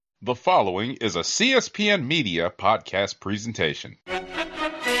The following is a CSPN Media podcast presentation.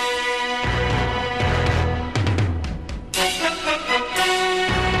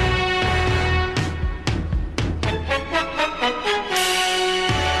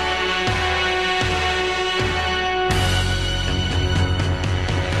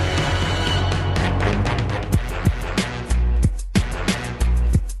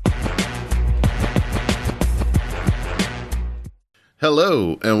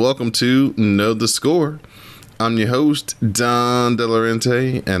 Hello, and welcome to Know the Score. I'm your host, Don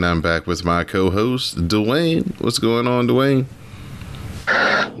Delarente, and I'm back with my co-host, Dwayne. What's going on, Dwayne?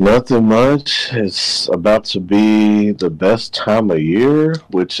 Nothing much. It's about to be the best time of year,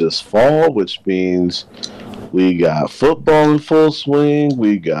 which is fall, which means we got football in full swing,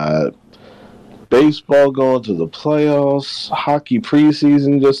 we got baseball going to the playoffs, hockey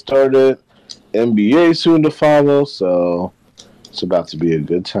preseason just started, NBA soon to follow, so it's about to be a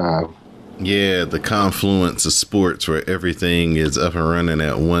good time. Yeah, the confluence of sports where everything is up and running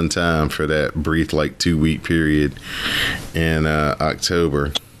at one time for that brief, 2-week period in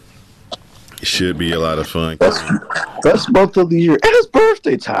October. It should be a lot of fun. Best month of the year, and it's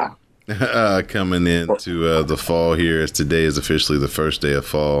birthday time. Coming into the fall here, as today is officially the first day of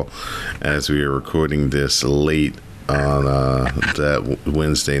fall, as we are recording this late on that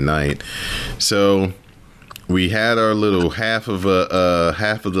Wednesday night. So we had our little half of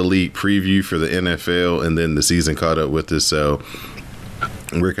the league preview for the NFL, and then the season caught up with us. So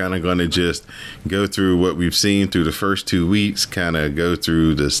we're kind of going to just go through what we've seen through the first 2 weeks, kind of go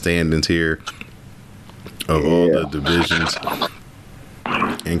through the standings here of all the divisions,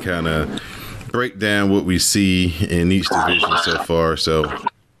 and kind of break down what we see in each division so far. So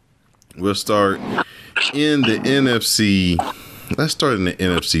we'll start in the NFC. Let's start in the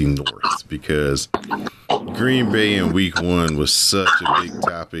NFC North, because Green Bay in week 1 was such a big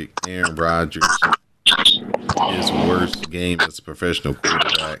topic. Aaron Rodgers, his worst game as a professional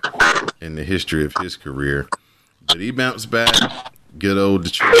quarterback in the history of his career. But he bounced back. Good old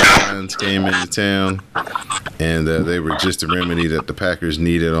Detroit Lions came into town, and they were just the remedy that the Packers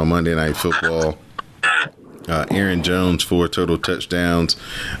needed on Monday Night Football. Aaron Jones, 4 total touchdowns.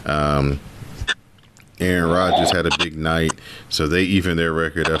 Aaron Rodgers had a big night, so they evened their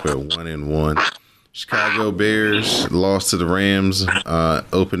record up at 1-1. Chicago Bears lost to the Rams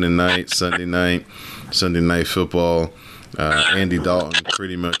opening night, Sunday night football. Andy Dalton,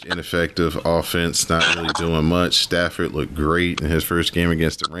 pretty much ineffective offense, not really doing much. Stafford looked great in his first game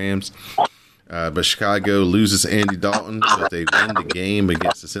against the Rams. But Chicago loses Andy Dalton, but they win the game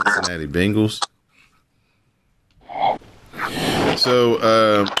against the Cincinnati Bengals. So,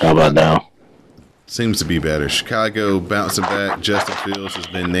 how about now? Seems to be better. Chicago bouncing back. Justin Fields has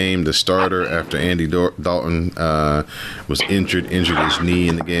been named the starter after Andy Dalton was injured his knee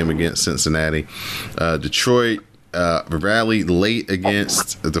in the game against Cincinnati. Detroit rallied late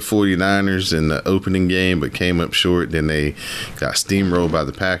against the 49ers in the opening game, but came up short. Then they got steamrolled by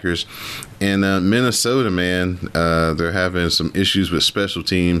the Packers. And Minnesota, man, they're having some issues with special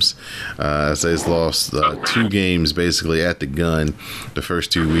teams, as they've lost 2 games basically at the gun the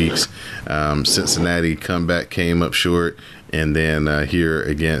first 2 weeks. Cincinnati comeback came up short. And then here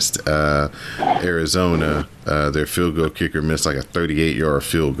against Arizona, their field goal kicker missed like a 38-yard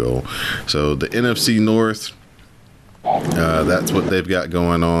field goal. So the NFC North, that's what they've got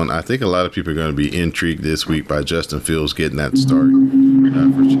going on. I think a lot of people are going to be intrigued this week by Justin Fields getting that start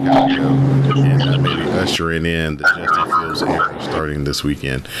for Chicago, and maybe ushering in the Justin Fields era starting this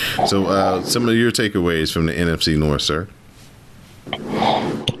weekend. So some of your takeaways from the NFC North, sir?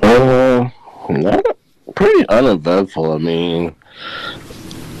 Pretty uneventful. I mean,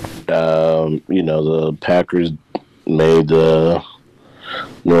 the Packers made the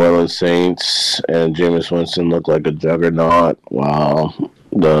New Orleans Saints and Jameis Winston look like a juggernaut, while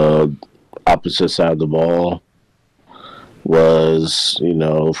the opposite side of the ball was,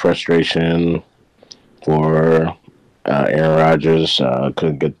 frustration for Aaron Rodgers.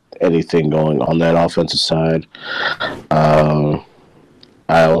 Couldn't get anything going on that offensive side. I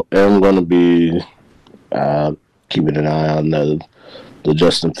am going to be keeping an eye on the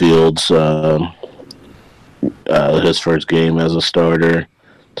Justin Fields, his first game as a starter,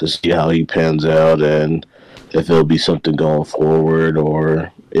 to see how he pans out and if it'll be something going forward,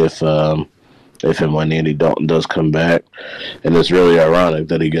 or if and when Andy Dalton does come back. And it's really ironic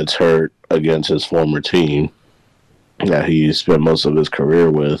that he gets hurt against his former team that he spent most of his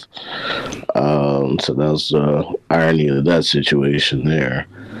career with. So that's the irony of that situation there.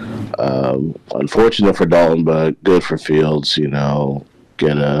 Unfortunate for Dalton, but good for Fields,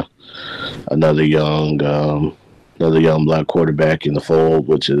 get another young another young black quarterback in the fold,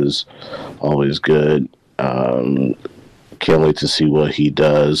 which is always good. Can't wait to see what he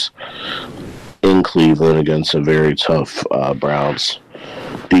does in Cleveland against a very tough Browns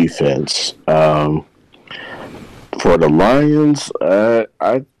defense. For the Lions, I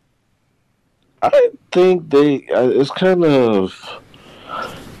think it's kind of,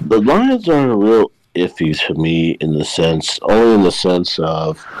 the Lions are real iffy to me only in the sense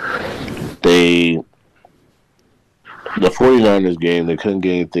of the 49ers game, they couldn't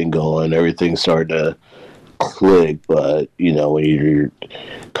get anything going. Everything started to click, but, when you're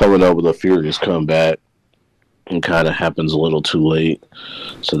coming up with a furious comeback, it kind of happens a little too late.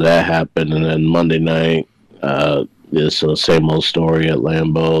 So that happened, and then Monday night, it's the same old story at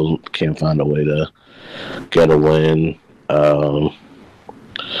Lambeau. Can't find a way to get a win.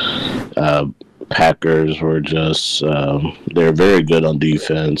 Packers were just, they're very good on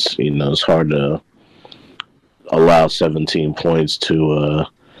defense. It's hard to allow 17 points to a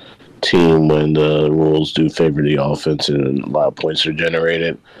team when the rules do favor the offense and a lot of points are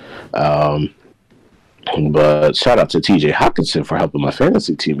generated. But shout out to TJ Hawkinson for helping my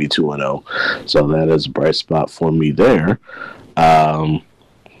fantasy team be 2-0. So that is a bright spot for me there. But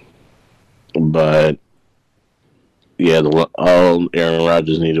yeah, all Aaron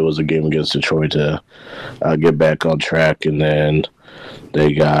Rodgers needed was a game against Detroit to get back on track, and then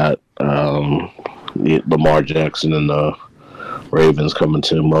they got Lamar Jackson and the Ravens coming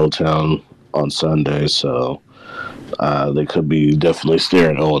to Motown on Sunday, so they could be definitely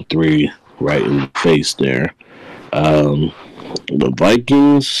staring 0-3 right in the face there. The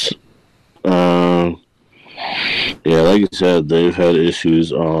Vikings, like you said, they've had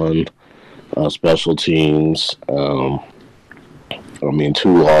issues on special teams. 2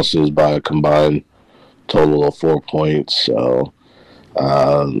 losses by a combined total of 4 points, so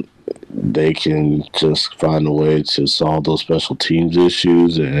they can just find a way to solve those special teams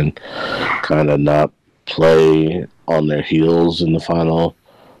issues and kind of not play on their heels in the final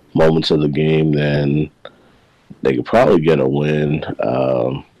moments of the game, then they could probably get a win.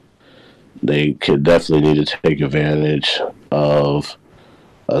 They could definitely need to take advantage of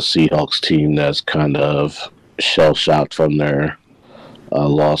a Seahawks team that's kind of shell-shocked from their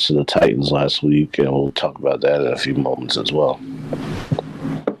loss to the Titans last week, and we'll talk about that in a few moments as well.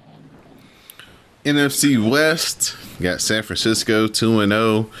 NFC West, got San Francisco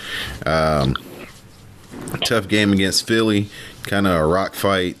 2-0. Tough game against Philly. Kind of a rock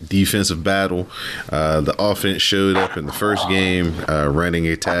fight, defensive battle. The offense showed up in the first game, running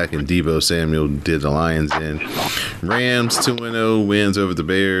attack, and Deebo Samuel did the Lions in. Rams 2-0 wins over the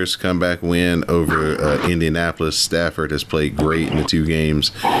Bears, comeback win over Indianapolis. Stafford has played great in the 2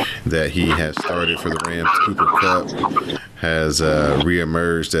 games that he has started for the Rams. Cooper Kupp has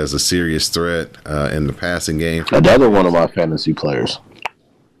reemerged as a serious threat in the passing game. Another one of my fantasy players.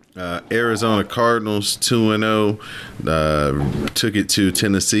 Arizona Cardinals 2-0, took it to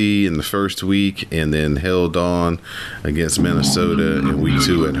Tennessee in the first week and then held on against Minnesota in week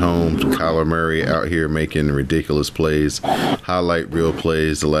 2 at home. Kyler Murray out here making ridiculous plays, highlight reel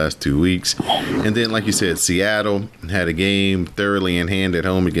plays the last 2 weeks. And then, like you said, Seattle had a game thoroughly in hand at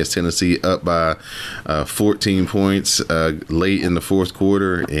home against Tennessee, up by 14 points late in the fourth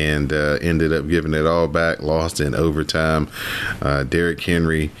quarter, and ended up giving it all back, lost in overtime. Derrick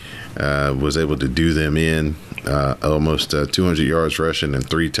Henry was able to do them in, almost 200 yards rushing and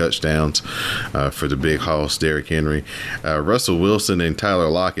 3 touchdowns for the big hoss, Derrick Henry. Russell Wilson and Tyler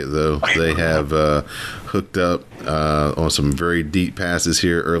Lockett, though, they have hooked up on some very deep passes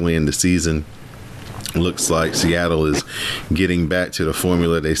here early in the season. Looks like Seattle is getting back to the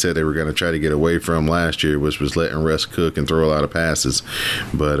formula they said they were going to try to get away from last year, which was letting Russ cook and throw a lot of passes.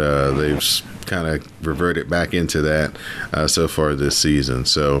 But they've kind of reverted back into that so far this season.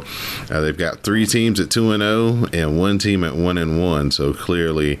 So they've got 3 teams at 2-0 and 1 team at 1-1. So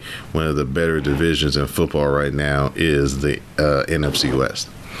clearly one of the better divisions in football right now is the NFC West.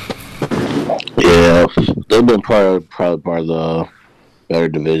 Yeah, they've been probably part of the better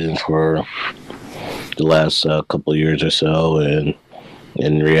divisions for the last couple of years or so, and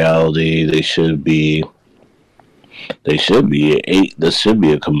in reality, they should be 8. This should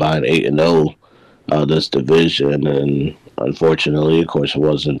be a combined 8-0 this division, and unfortunately, of course, it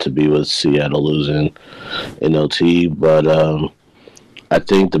wasn't to be with Seattle losing in OT. But I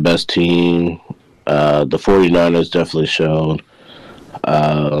think the best team, the 49ers, definitely showed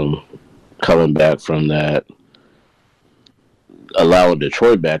coming back from that. Allowing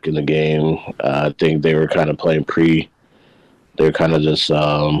Detroit back in the game, I think they were kind of playing they were kind of just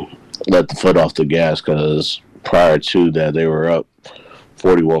let the foot off the gas, because prior to that they were up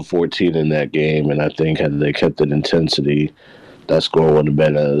 41-14 in that game, and I think had they kept that intensity, that score would have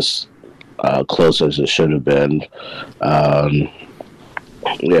been as close as it should have been.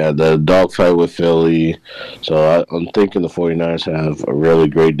 Yeah, the dogfight with Philly. So I'm thinking the 49ers have a really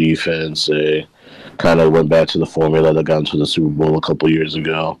great defense. They kind of went back to the formula that got into the Super Bowl a couple years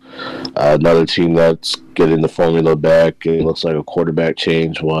ago. Another team that's getting the formula back, it looks like a quarterback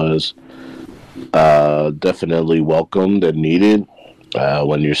change was definitely welcomed and needed.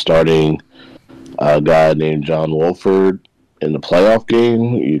 When you're starting a guy named John Wolford in the playoff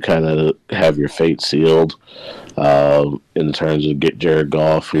game, you kind of have your fate sealed. In terms of get Jared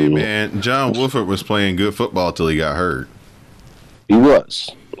Goff. Hey man, John Wolford was playing good football till he got hurt. He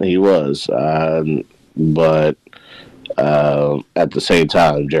was. But at the same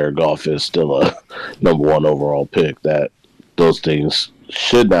time, Jared Goff is still a number one overall pick. That those things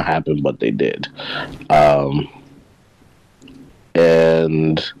should not happen, but they did. But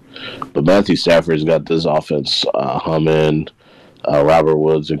Matthew Stafford's got this offense humming. Robert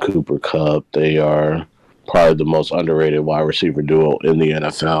Woods and Cooper Kupp, they are probably the most underrated wide receiver duo in the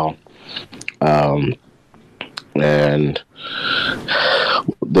NFL. And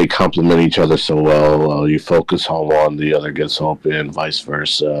they complement each other so well. You focus on one, the other gets open, vice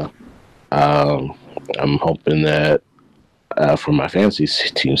versa. I'm hoping that for my fantasy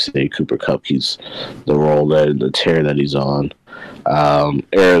team's sake, Cooper Kupp keeps the role the tear that he's on.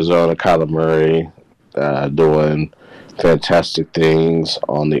 Arizona, Kyler Murray doing fantastic things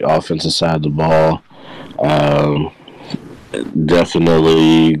on the offensive side of the ball.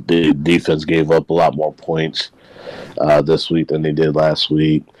 Definitely the defense gave up a lot more points this week than they did last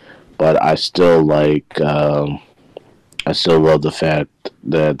week, but I still love the fact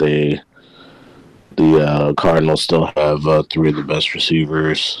that the Cardinals still have three of the best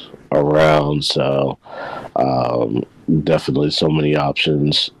receivers around, so definitely so many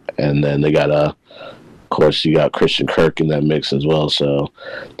options. And then they got of course, you got Christian Kirk in that mix as well. So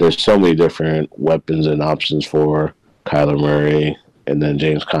there's so many different weapons and options for Kyler Murray. And then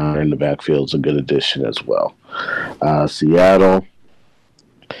James Conner in the backfield is a good addition as well. Seattle,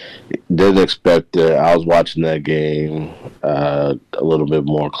 didn't expect it. I was watching that game a little bit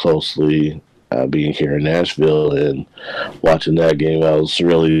more closely, being here in Nashville, and watching that game, I was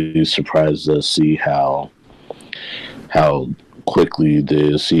really surprised to see how quickly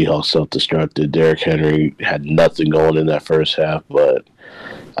the Seahawks self-destructed. Derrick Henry had nothing going in that first half, but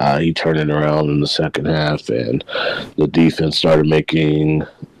he turned it around in the second half, and the defense started making,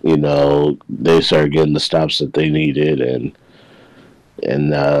 they started getting the stops that they needed,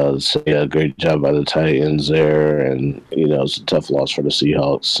 so yeah, great job by the Titans there, and it's a tough loss for the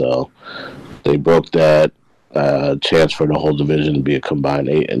Seahawks. So they broke that chance for the whole division to be a combined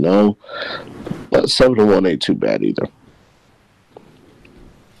 8-0, but 7-1 ain't too bad either.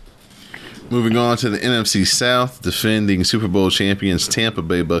 Moving on to the NFC South, defending Super Bowl champions Tampa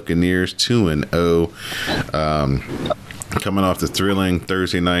Bay Buccaneers 2-0. Coming off the thrilling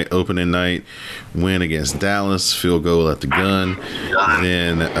Thursday night opening night win against Dallas, field goal at the gun.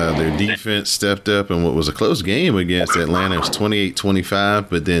 Then their defense stepped up in what was a close game against Atlanta. It was 28-25,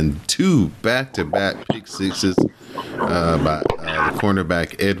 but then two back-to-back pick sixes by the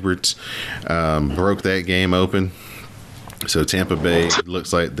cornerback Edwards broke that game open. So Tampa Bay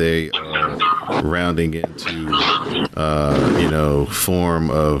looks like they are rounding into,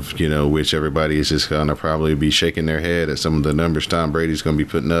 form of, which everybody is just going to probably be shaking their head at some of the numbers Tom Brady's going to be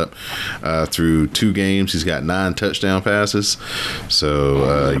putting up through 2 games. He's got 9 touchdown passes.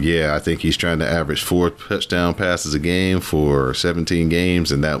 So, I think he's trying to average 4 touchdown passes a game for 17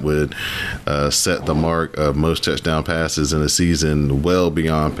 games, and that would set the mark of most touchdown passes in a season well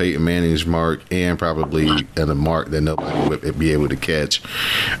beyond Peyton Manning's mark, and probably at a mark that nobody would be able to catch,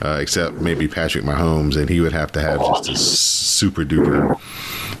 except maybe Patrick Mahomes, and he would have to have just a super duper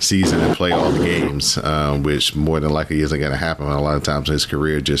season and play all the games, which more than likely isn't going to happen a lot of times in his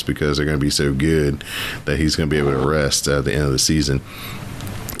career, just because they're going to be so good that he's going to be able to rest at the end of the season.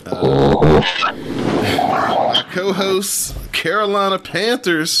 My co-host, Carolina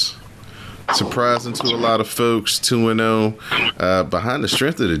Panthers, surprising to a lot of folks, 2-0, behind the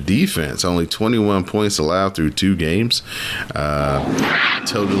strength of the defense. Only 21 points allowed through 2 games.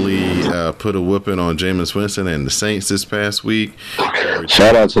 Totally put a whooping on Jameis Winston and the Saints this past week.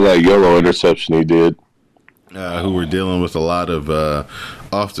 Shout out to that yellow interception he did. Who were dealing with a lot of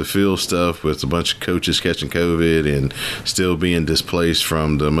off the field stuff with a bunch of coaches catching COVID and still being displaced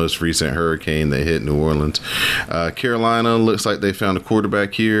from the most recent hurricane that hit New Orleans. Carolina looks like they found a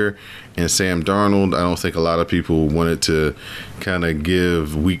quarterback here. And Sam Darnold, I don't think a lot of people wanted to kind of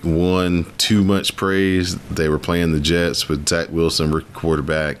give week one too much praise. They were playing the Jets with Zach Wilson, rookie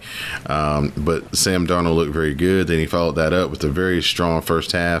quarterback. But Sam Darnold looked very good. Then he followed that up with a very strong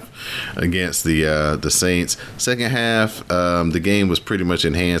first half against the Saints. Second half, the game was pretty much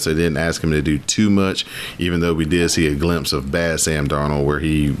in hand, so I didn't ask him to do too much, even though we did see a glimpse of bad Sam Darnold where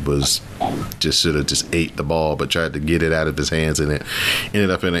he was should have just ate the ball, but tried to get it out of his hands, and it ended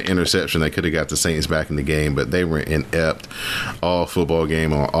up in an interception that could have got the Saints back in the game, but they were inept all football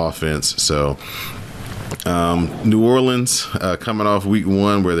game on offense. So New Orleans coming off week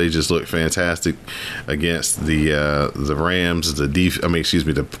one where they just looked fantastic against the Rams, the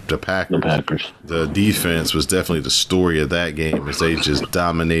Packers. The defense was definitely the story of that game as they just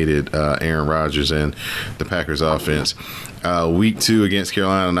dominated Aaron Rodgers and the Packers offense. Week two against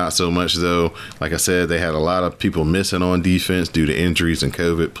Carolina, not so much though. Like I said, they had a lot of people missing on defense due to injuries and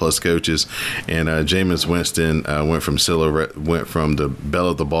COVID, plus coaches. And Jameis Winston went from the bell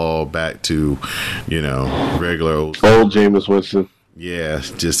of the ball back to, regular old Jameis Winston. Yeah,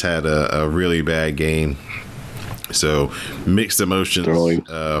 just had a really bad game. So mixed emotions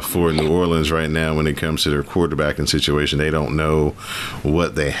for New Orleans right now when it comes to their quarterbacking situation. They don't know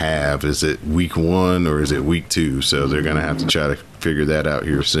what they have. Is it week one or is it week two? So they're going to have to try to figure that out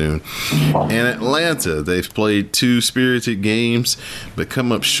here soon. And Atlanta, they've played two spirited games but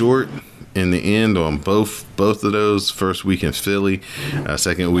come up short in the end on both of those. First week in Philly,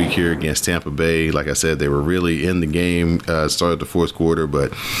 second week here against Tampa Bay. Like I said, they were really in the game, started the fourth quarter,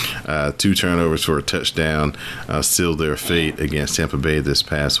 but two turnovers for a touchdown sealed their fate against Tampa Bay this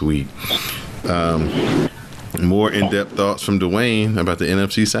past week. More in-depth thoughts from Dwayne about the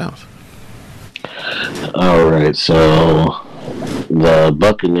NFC South. All right, so the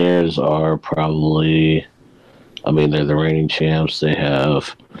Buccaneers are probably, they're the reigning champs. They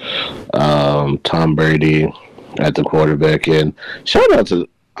have Tom Brady at the quarterback, and shout out to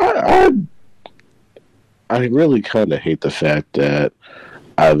I really kind of hate the fact that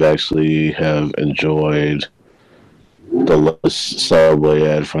I've actually have enjoyed the Subway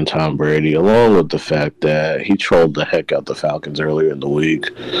ad from Tom Brady, along with the fact that he trolled the heck out the Falcons earlier in the week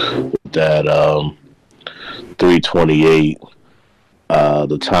with that 328.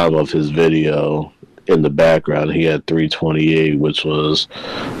 The time of his video. In the background, he had 328, which was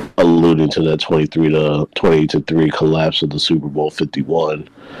alluding to that 20-3 collapse of the Super Bowl 51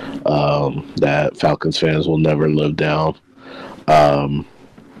 that Falcons fans will never live down.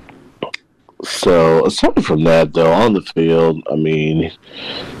 So aside from that, though, on the field, the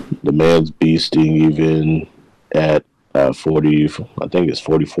man's beasting even at 40. I think it's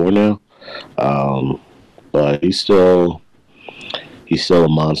 44 now, but he's still a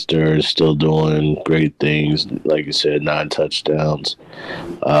monster, still doing great things. Like you said, 9 touchdowns.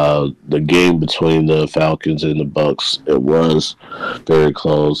 The game between the Falcons and the Bucks, it was very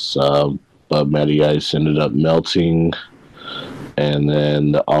close, but Matty Ice ended up melting, and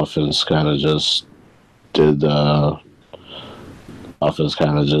then the offense kind of just did the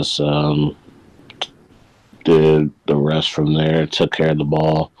rest from there, took care of the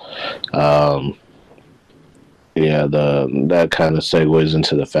ball. That kind of segues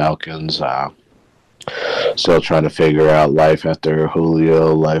into the Falcons. Still trying to figure out life after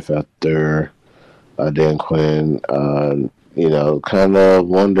Julio, life after Dan Quinn. Kind of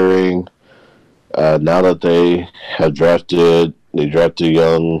wondering now that they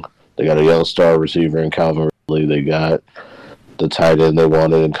got a young star receiver in Calvin Ridley. They got the tight end they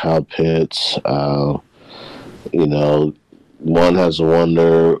wanted in Kyle Pitts. One has to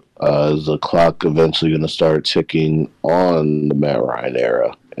wonder, is the clock eventually going to start ticking on the Matt Ryan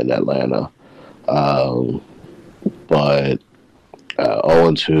era in Atlanta? But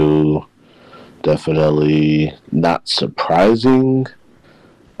 0-2, definitely not surprising.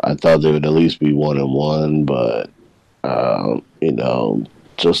 I thought they would at least be 1-1, but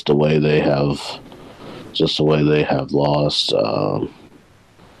just the way they have lost.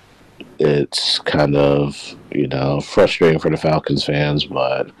 It's kind of, frustrating for the Falcons fans,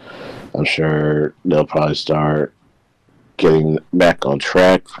 but I'm sure they'll probably start getting back on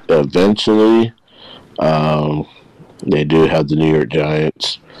track eventually. They do have the New York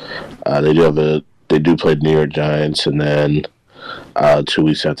Giants. They do play the New York Giants, and then 2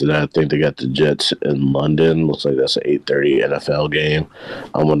 weeks after that, I think they got the Jets in London. Looks like that's an 8:30 NFL game.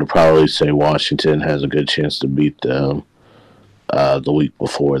 I'm going to probably say Washington has a good chance to beat them. the week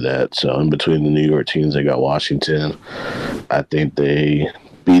before that. So in between the New York teams, they got Washington. I think they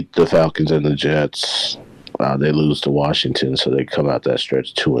beat the Falcons and the Jets. They lose to Washington, so they come out that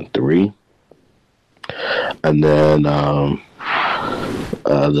stretch 2-3. And then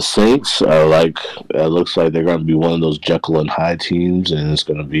the Saints are like, it looks like they're going to be one of those Jekyll and Hyde teams, and it's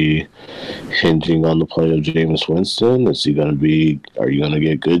going to be hinging on the play of Jameis Winston. Are you going to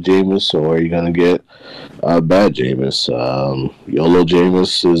get good Jameis, or are you going to get bad Jameis? YOLO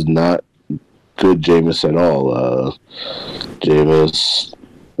Jameis is not good Jameis at all. Jameis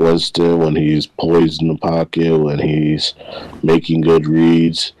Winston, when he's poised in the pocket, when he's making good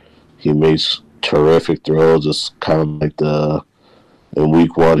reads, he makes terrific throws. It's kind of like in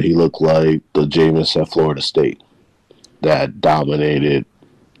week 1, he looked like the Jameis at Florida State that dominated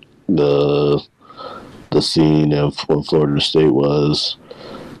the scene of when Florida State was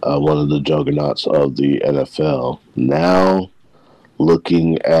one of the juggernauts of the NFL. Now,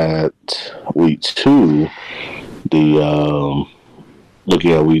 looking at week 2, Jameis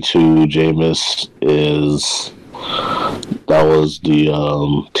that was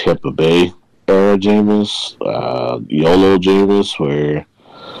the Tampa Bay era Jameis, YOLO Jameis, where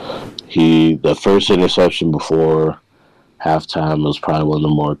the first interception before halftime was probably one of the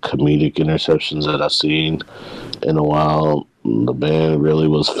more comedic interceptions that I've seen in a while. The man really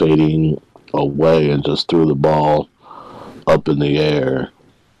was fading away and just threw the ball up in the air.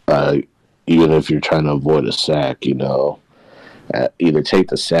 Even if you're trying to avoid a sack, either take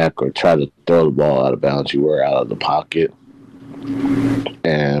the sack or try to throw the ball out of bounds. You were out of the pocket.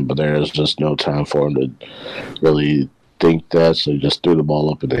 But there's just no time for him to really think that, so he just threw the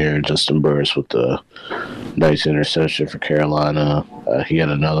ball up in the air. Justin Burris with the nice interception for Carolina. He had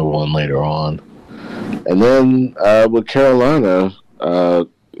another one later on. And then with Carolina,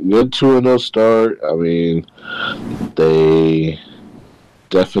 good 2-0 start. I mean, they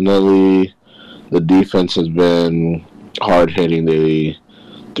definitely, the defense has been hard-hitting.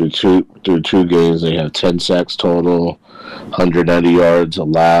 Through two games, they have 10 sacks total, 190 yards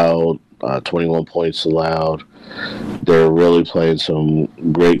allowed, 21 points allowed. They're really playing some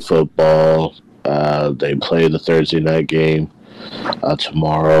great football. They play the Thursday night game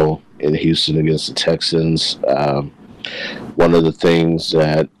tomorrow in Houston against the Texans. One of the things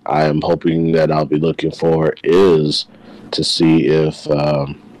that I am hoping that I'll be looking for is to see if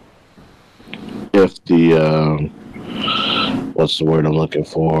the what's the word I'm looking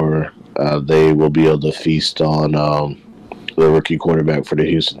for? They will be able to feast on the rookie quarterback for the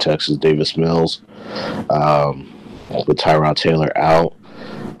Houston Texans, Davis Mills, with Tyrod Taylor out.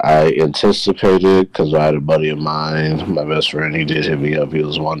 I anticipated, because I had a buddy of mine, my best friend, he did hit me up. He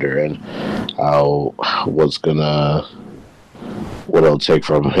was wondering what it'll take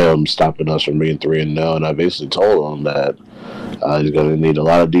from him stopping us from being 3-0. And I basically told him that he's going to need a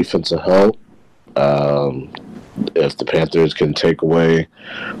lot of defensive help. If the Panthers can take away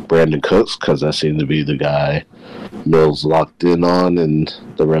Brandon Cooks, because that seemed to be the guy Mills locked in on in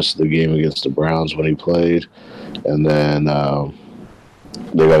the rest of the game against the Browns when he played. And then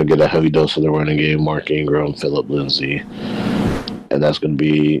they're going to get a heavy dose of the running game, Mark Ingram, Phillip Lindsay. And that's going to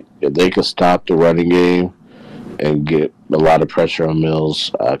be, if they can stop the running game and get a lot of pressure on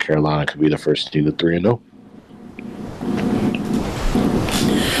Mills, Carolina could be the first team to 3-0.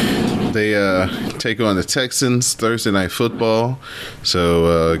 They take on the Texans Thursday Night Football,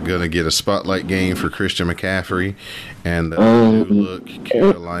 so going to get a spotlight game for Christian McCaffrey and the new-look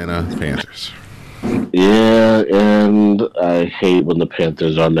Carolina Panthers. Yeah, and I hate when the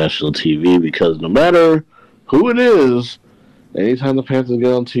Panthers are on national TV, because no matter who it is, anytime the Panthers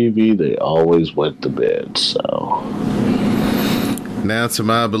get on TV, they always wet the bed. So now to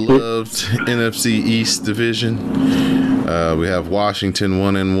my beloved NFC East division. We have Washington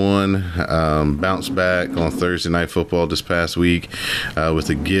 1-1, bounced back on Thursday Night Football this past week with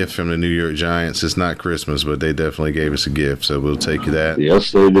a gift from the New York Giants. It's not Christmas, but they definitely gave us a gift, so we'll take that.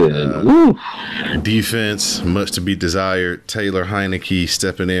 Yes, they did. Defense, much to be desired. Taylor Heineke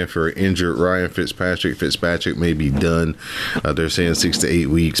stepping in for injured Ryan Fitzpatrick. Fitzpatrick may be done. They're saying 6 to 8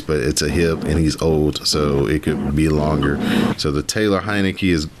 weeks, but it's a hip, and he's old, so it could be longer. So the Taylor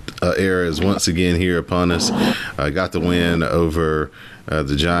Heineke era is once again here upon us. Got the win over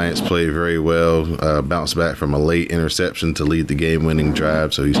the Giants, played very well, bounced back from a late interception to lead the game-winning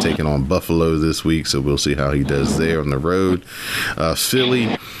drive. So he's taking on Buffalo this week, so we'll see how he does there on the road.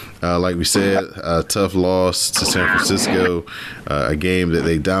 Philly Like we said, a tough loss to San Francisco, a game that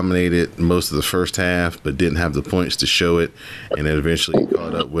they dominated most of the first half, but didn't have the points to show it, and then eventually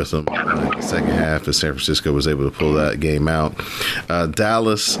caught up with them in the second half as San Francisco was able to pull that game out.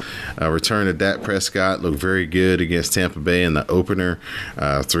 Dallas returned to Dak Prescott, looked very good against Tampa Bay in the opener,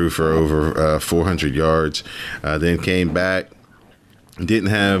 threw for over 400 yards, then came back. Didn't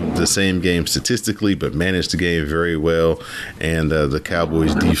have the same game statistically, but managed the game very well. And the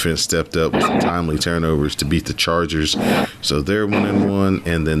Cowboys defense stepped up with some timely turnovers to beat the Chargers. So they're 1-1.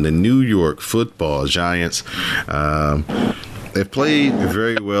 And then the New York Football Giants, they played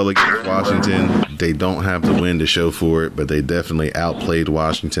very well against Washington. They don't have the win to show for it, but they definitely outplayed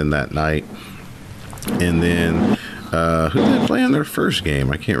Washington that night. And then who did they play in their first game?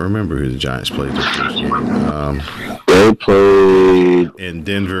 I can't remember who the Giants played their first game. They played in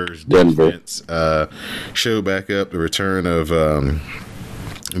Denver's defense. Showed back up the return of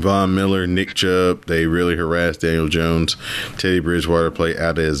Von Miller, Nick Chubb. They really harassed Daniel Jones. Teddy Bridgewater played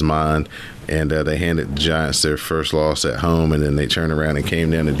out of his mind. And they handed the Giants their first loss at home, and then they turned around and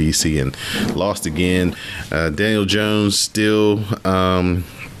came down to D.C. and lost again. Daniel Jones still...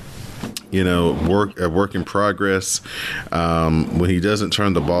 work in progress. When he doesn't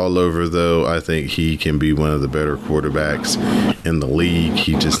turn the ball over, though, I think he can be one of the better quarterbacks in the league.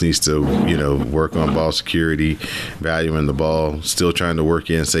 He just needs to, work on ball security, valuing the ball. Still trying to work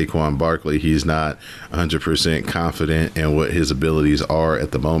in Saquon Barkley. He's not 100% confident in what his abilities are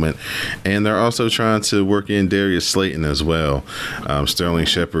at the moment. And they're also trying to work in Darius Slayton as well. Sterling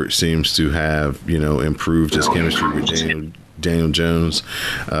Shepard seems to have, improved his chemistry with Daniel Jones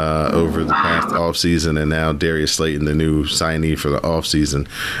over the past offseason, and now Darius Slayton, the new signee for the offseason.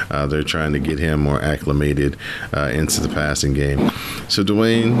 They're trying to get him more acclimated into the passing game. So,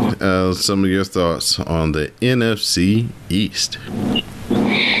 Dwayne, some of your thoughts on the NFC East?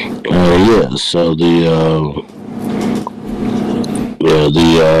 So the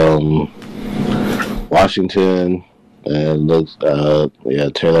Washington. And looks, Taylor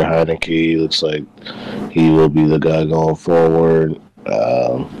Heineke looks like he will be the guy going forward.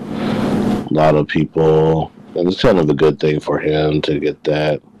 A lot of people, and it's kind of a good thing for him to get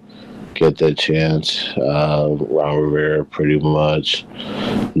that chance. Ron Rivera pretty much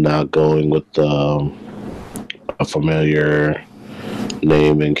not going with a familiar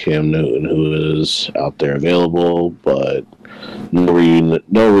name in Cam Newton, who is out there available, but no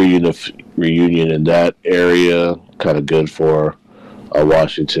reunion in that area. Kind of good for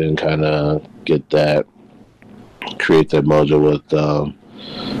Washington. Kind of create that mojo with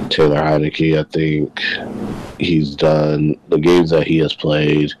Taylor Heineke. I think he's done the games that he has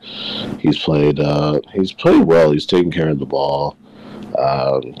played. He's played well. He's taking care of the ball.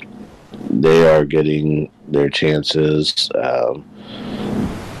 They are getting their chances, and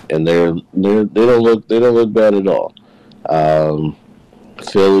they don't look bad at all.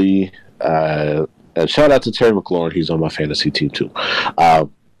 Philly, and shout out to Terry McLaurin. He's on my fantasy team too.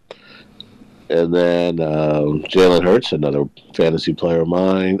 And then Jalen Hurts, another fantasy player of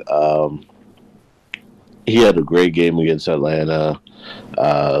mine. He had a great game against Atlanta.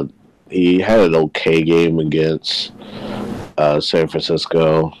 He had an okay game against San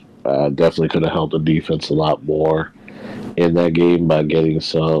Francisco. Definitely could have helped the defense a lot more in that game by getting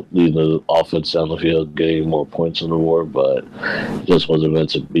the offense down the field, getting more points on the board, but it just wasn't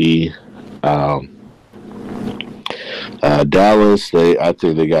meant to be. Dallas, I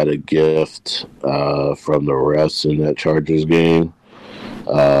think they got a gift from the refs in that Chargers game.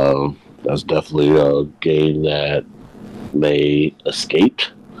 That's definitely a game that they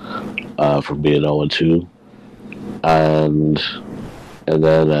escaped from being 0-2. And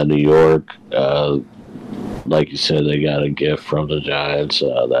then New York, like you said, they got a gift from the Giants.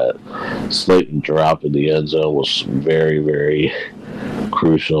 That Slayton drop in the end zone was very, very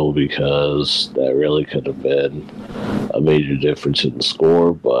crucial, because that really could have been a major difference in the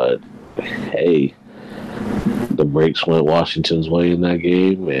score. But hey, the breaks went Washington's way in that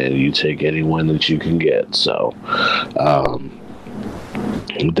game, and you take any win that you can get. So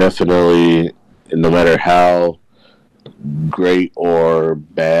definitely, no matter how great or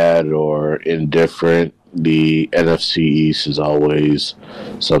bad or indifferent, the NFC East is always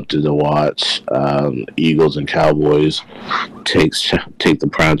something to watch. Eagles and Cowboys take the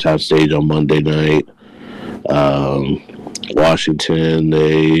primetime stage on Monday night. Washington,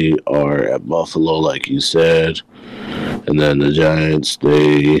 they are at Buffalo, like you said, and then the Giants,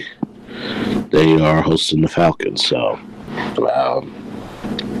 they are hosting the Falcons. So I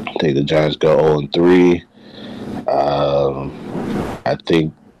think the Giants go 0-3. I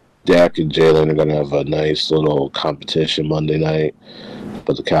think Dak and Jalen are going to have a nice little competition Monday night.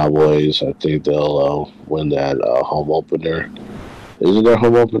 But the Cowboys, I think they'll win that home opener. Is it their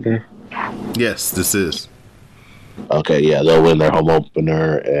home opener? Yes, this is. Okay, yeah, they'll win their home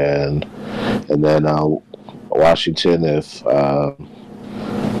opener, and then Washington, if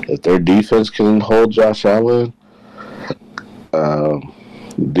their defense can hold Josh Allen, I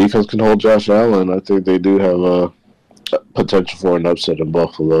think they do have a potential for an upset in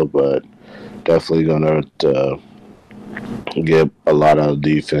Buffalo, but definitely gonna get a lot of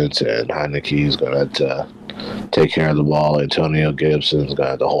defense, and Heineke's gonna have to take care of the ball. Antonio Gibson's gonna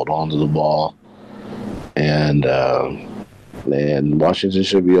have to hold on to the ball, and Washington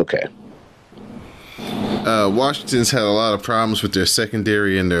should be okay. Washington's had a lot of problems with their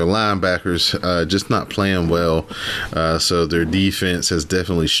secondary and their linebackers just not playing well. So their defense has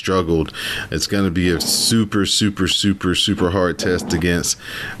definitely struggled. It's going to be a super, super, super, super hard test against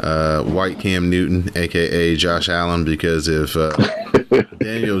White Cam Newton, a.k.a. Josh Allen, because if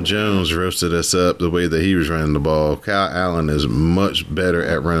Daniel Jones roasted us up the way that he was running the ball, Kyle Allen is much better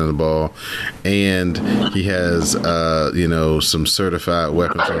at running the ball, and he has some certified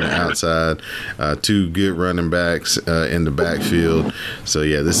weapons on the outside, two good running backs in the backfield. So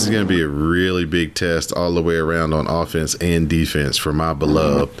yeah, this is going to be a really big test all the way around on offense and defense for my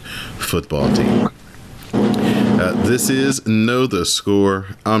beloved football team. This is Know the Score.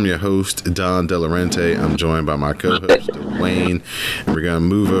 I'm your host, Don Delarente. I'm joined by my co-host, Dwayne, and we're going to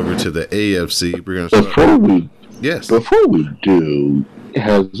move over to the AFC. We're going to start. Before we do,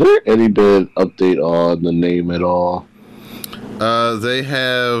 has there any been an update on the name at all? They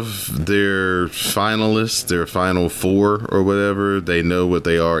have their finalists, their final four or whatever. They know what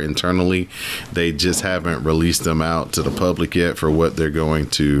they are internally. They just haven't released them out to the public yet for what they're going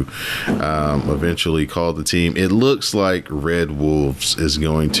to eventually call the team. It looks like Red Wolves is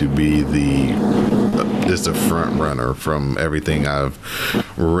going to be the front runner from everything I've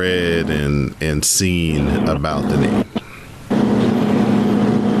read and seen about the name.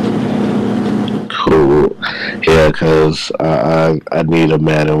 Cool. Yeah, because I need a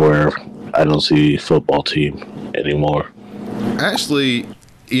Madden where I don't see football team anymore. Actually,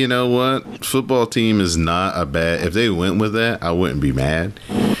 you know what? Football team is not a bad. If they went with that, I wouldn't be mad.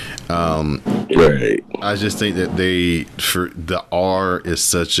 Right. I just think that the R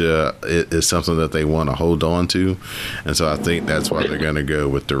is is something that they want to hold on to, and so I think that's why they're going to go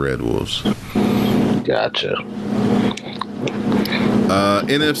with the Red Wolves. Gotcha.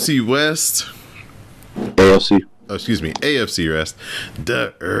 NFC West. AFC West.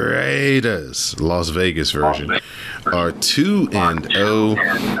 The Raiders, Las Vegas version, are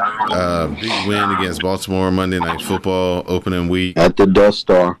 2-0. Big win against Baltimore Monday Night Football opening week at the Death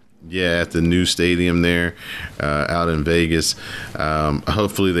Star. Yeah, at the new stadium there, out in Vegas.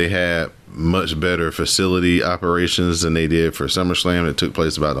 Hopefully, they had much better facility operations than they did for SummerSlam. It took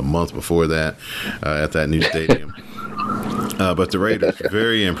place about a month before that at that new stadium. But the Raiders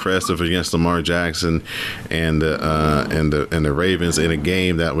very impressive against Lamar Jackson and the Ravens in a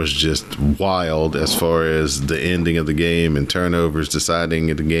game that was just wild as far as the ending of the game and turnovers deciding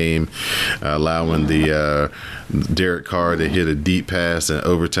the game, allowing the Derek Carr to hit a deep pass in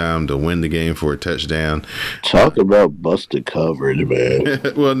overtime to win the game for a touchdown. Talk about busted coverage, man.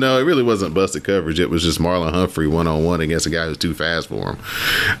 Well, no, it really wasn't busted coverage. It was just Marlon Humphrey one-on-one against a guy who's too fast for him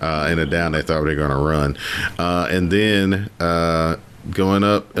in a down they thought they were going to run. And then going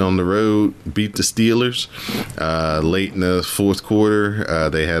up on the road, beat the Steelers late in the fourth quarter.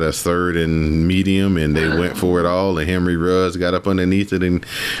 They had a third and medium, and they went for it all. And Henry Ruggs got up underneath it and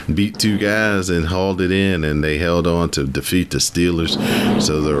beat two guys and hauled it in, and they held on to defeat the Steelers.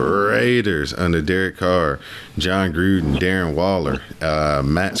 So the Raiders under Derek Carr, John Gruden, Darren Waller,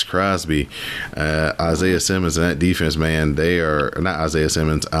 Max Crosby, Isaiah Simmons, and that defense, man, they are not Isaiah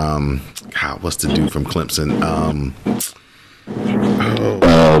Simmons. What's the dude from Clemson?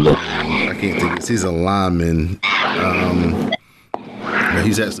 I can't think. He's a lineman.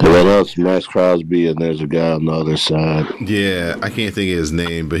 He's actually. What else? Max Crosby, and there's a guy on the other side. Yeah, I can't think of his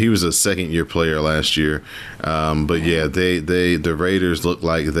name, but he was a second-year player last year. But yeah, the Raiders look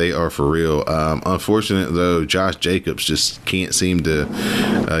like they are for real. Unfortunate though, Josh Jacobs just can't seem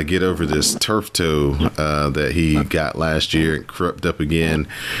to get over this turf toe that he got last year and crept up again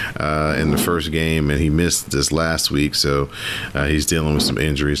in the first game, and he missed this last week, so he's dealing with some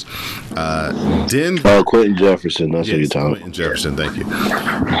injuries. Quentin Jefferson. That's what you're talking about. Quentin Jefferson, thank you.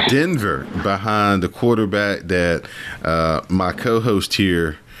 Denver behind the quarterback that my co-host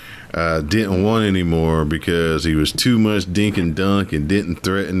here didn't want anymore because he was too much dink and dunk and didn't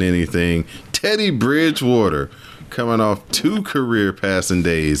threaten anything. Teddy Bridgewater coming off 2 career passing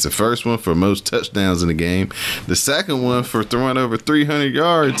days. The first one for most touchdowns in the game. The second one for throwing over 300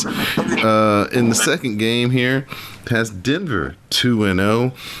 yards in the second game here has Denver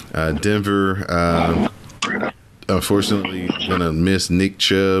 2-0. Denver unfortunately gonna miss Nick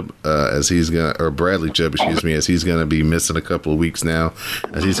Chubb Bradley Chubb, as he's gonna be missing a couple of weeks now,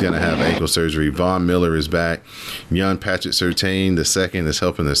 as he's gonna have ankle surgery. Von Miller is back. Young Patrick Surtain the second is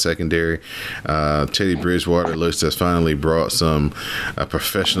helping the secondary. Teddy Bridgewater looks to have finally brought some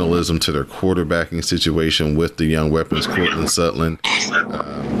professionalism to their quarterbacking situation with the young weapons, Cortland Sutton,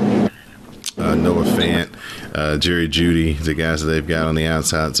 Noah Fant, Jerry Jeudy, the guys that they've got on the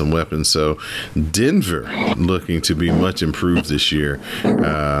outside, some weapons. So Denver looking to be much improved this year.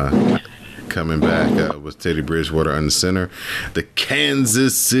 Coming back with Teddy Bridgewater on the center. The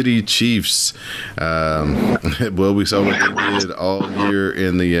Kansas City Chiefs. Well, we saw what they did all year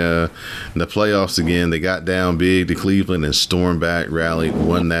in the playoffs again. They got down big to Cleveland and stormed back, rallied,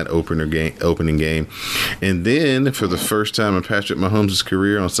 won that opening game. And then, for the first time in Patrick Mahomes'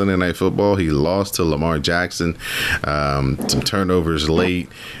 career on Sunday Night Football, he lost to Lamar Jackson. Some turnovers late.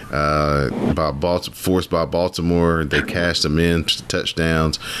 Forced by Baltimore. They cashed them in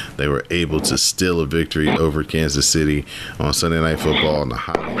touchdowns. They were able to steal a victory over Kansas City on Sunday Night Football in a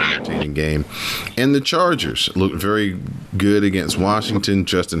highly entertaining game. And the Chargers looked very good against Washington.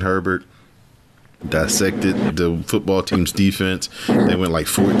 Justin Herbert dissected the football team's defense. They went like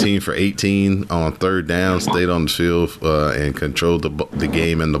 14 for 18 on third down, stayed on the field and controlled the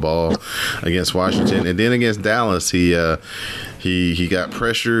game and the ball against Washington. And then against Dallas, he got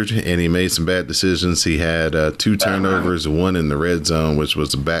pressured and he made some bad decisions. He had 2 turnovers, one in the red zone, which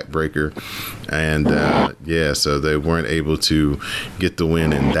was a backbreaker. And so they weren't able to get the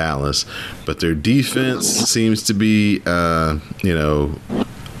win in Dallas. But their defense seems to be,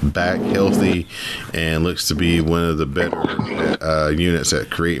 back healthy and looks to be one of the better units at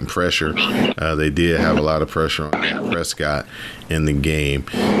creating pressure. They did have a lot of pressure on Dak Prescott in the game.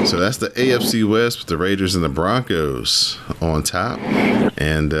 So that's the AFC West with the Raiders and the Broncos on top.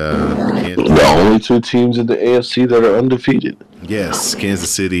 And the only 2 teams in the AFC that are undefeated. Yes, Kansas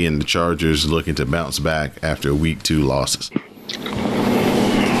City and the Chargers looking to bounce back after week 2 losses.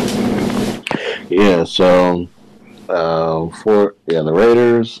 Yeah, so the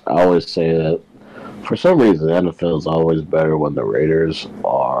Raiders, I always say that for some reason the NFL is always better when the Raiders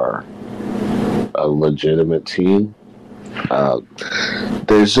are a legitimate team.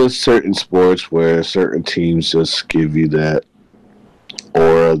 There's just certain sports where certain teams just give you that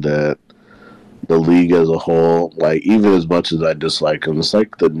aura that the league as a whole, like, even as much as I dislike them, it's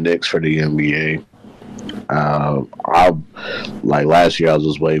like the Knicks for the NBA. Last year I was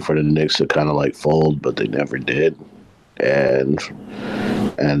just waiting for the Knicks to kind of like fold, but they never did. And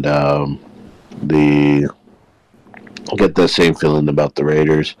get that same feeling about the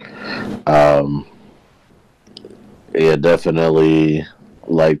Raiders. Definitely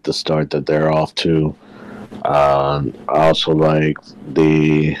like the start that they're off to. I also like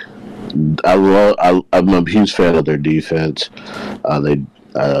I'm a huge fan of their defense.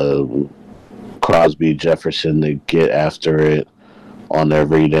 Crosby, Jefferson, they get after it on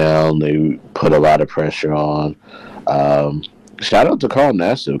every down. They put a lot of pressure on. Shout out to Carl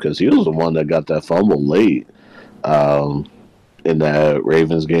Nassib because he was the one that got that fumble late in that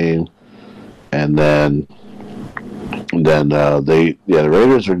Ravens game, and then the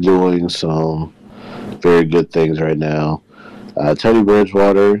Raiders are doing some very good things right now. Teddy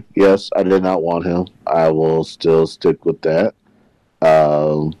Bridgewater, yes, I did not want him. I will still stick with that.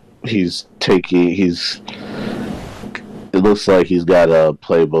 It looks like he's got a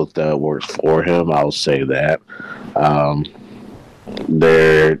playbook that works for him. I'll say that.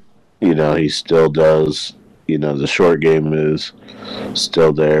 He still does, the short game is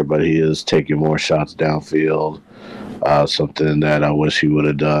still there, but he is taking more shots downfield. Something that I wish he would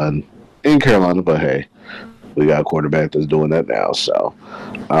have done in Carolina, but hey, we got a quarterback that's doing that now, so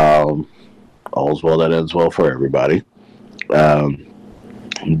all's well that ends well for everybody.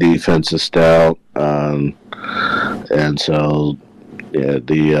 Defense is stout, and so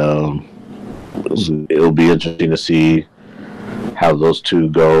it'll be interesting to see how those two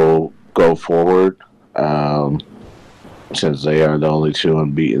go forward, since they are the only 2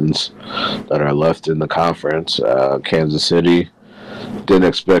 unbeatens that are left in the conference. Kansas City didn't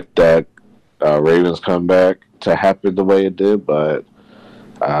expect that Ravens comeback to happen the way it did, but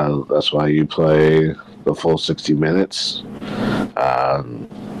that's why you play the full 60 minutes.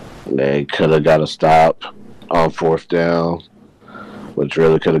 They could have got a stop on 4th down. which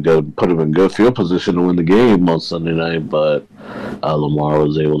really could have put him in good field position to win the game on Sunday night. But Lamar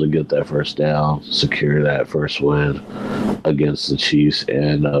was able to get that first down, secure that first win against the Chiefs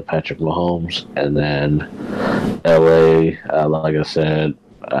and Patrick Mahomes. And then LA, like I said,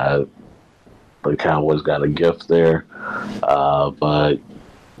 the Cowboys got a gift there, but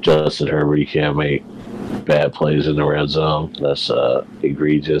Justin Herbert, he can't make bad plays in the red zone. That's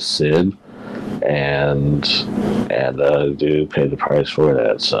egregious sin, and dude paid the price for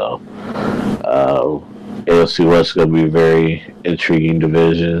that. So AFC West is going to be a very intriguing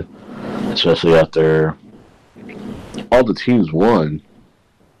division, especially after all the teams won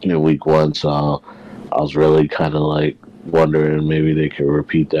in week one. So I was really kind of like wondering maybe they could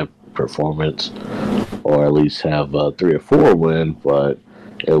repeat that performance or at least have 3 or 4 win, but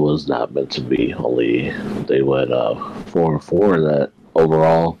it was not meant to be. Only they went 4-4 in that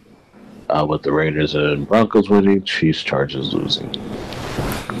overall, with the Raiders and Broncos winning, Chiefs, Chargers losing.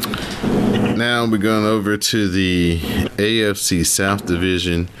 Now we're going over to the AFC South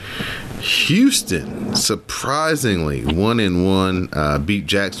Division. Houston, surprisingly, 1-1, beat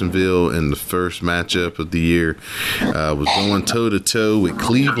Jacksonville in the first matchup of the year. Was going toe-to-toe with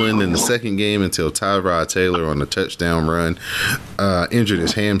Cleveland in the second game until Tyrod Taylor on a touchdown run injured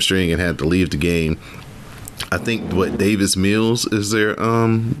his hamstring and had to leave the game. I think, Davis Mills is their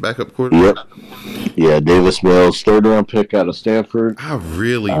backup quarterback? Yep. Yeah, Davis Mills, third-round pick out of Stanford. I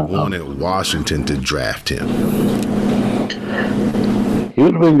really wanted Washington to draft him. He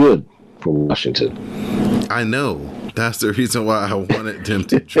would have been good for Washington. I know. That's the reason why I wanted them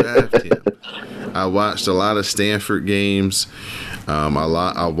to draft him. I watched a lot of Stanford games.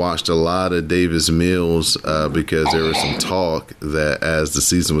 I watched a lot of Davis Mills because there was some talk that as the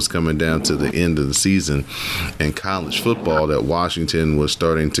season was coming down to the end of the season in college football, that Washington was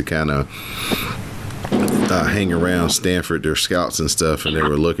starting to kind of hang around Stanford, their scouts and stuff, and they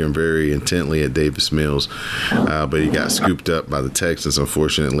were looking very intently at Davis Mills, but he got scooped up by the Texans,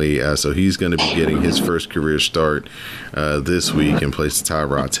 unfortunately. So he's going to be getting his first career start this week in place of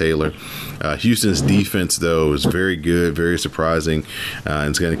Tyrod Taylor. Houston's defense, though, is very good, very surprising, and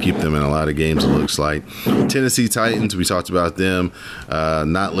it's going to keep them in a lot of games, it looks like. Tennessee Titans, we talked about them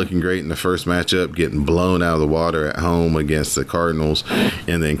not looking great in the first matchup, getting blown out of the water at home against the Cardinals,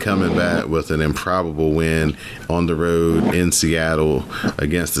 and then coming back with an improbable win on the road in Seattle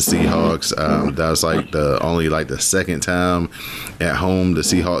against the Seahawks. That was only the second time at home the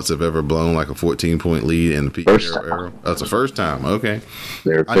Seahawks have ever blown like a 14-point lead in the Pete Carroll era. That's the first time. Okay.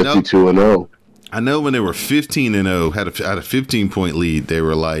 They're 52-0. I know when they were 15-0, had a 15-point lead, they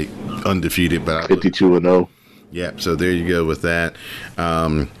were like undefeated. But 52-0. Yeah, so there you go with that.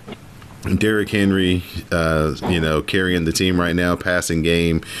 Derrick Henry, carrying the team right now, passing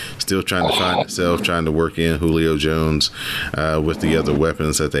game, still trying to find itself, trying to work in Julio Jones with the other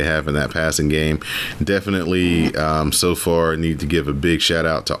weapons that they have in that passing game. Definitely, so far, need to give a big shout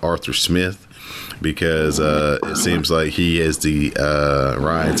out to Arthur Smith, because it seems like he is the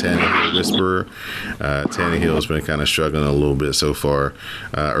Ryan Tannehill whisperer. Tannehill has been kind of struggling a little bit so far,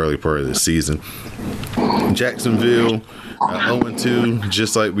 early part of the season. Jacksonville, 0-2,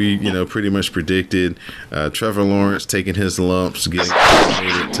 just like we, pretty much predicted. Trevor Lawrence taking his lumps, getting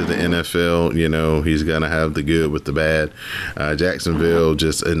acclimated to the NFL. He's going to have the good with the bad. Jacksonville,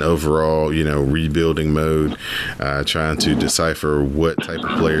 just an overall, rebuilding mode, trying to decipher what type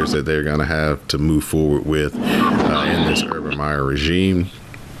of players that they're going to have to move forward with in this Urban Meyer regime.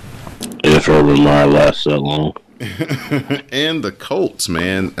 If Urban Meyer lasts that long. And the Colts,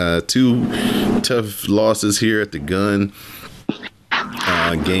 man, 2 tough losses here at the gun.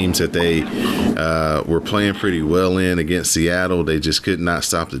 Games that they were playing pretty well in against Seattle. They just could not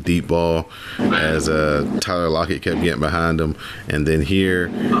stop the deep ball as Tyler Lockett kept getting behind them. And then here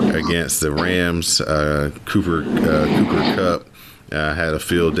against the Rams, Cooper Kupp had a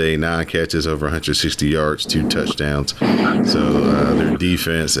field day, 9 catches, over 160 yards, 2 touchdowns. So their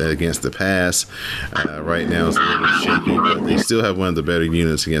defense against the pass right now is a little shaky, but they still have one of the better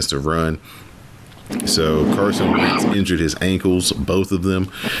units against the run. So Carson Wentz injured his ankles, both of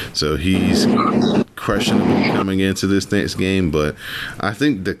them. So he's questionable coming into this next game. But I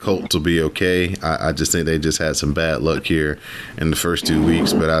think the Colts will be okay. I just think they just had some bad luck here in the first 2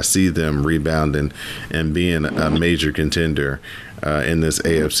 weeks. But I see them rebounding and being a major contender in this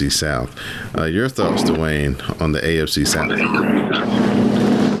AFC South. Your thoughts, Dwayne, on the AFC South?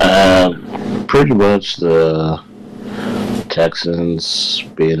 Pretty much the Texans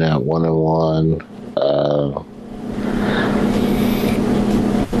being at 1-1.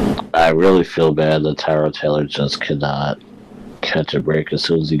 I really feel bad that Tyrod Taylor just cannot catch a break. As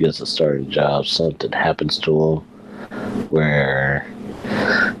soon as he gets a starting job, something happens to him where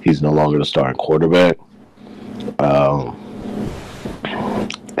he's no longer the starting quarterback.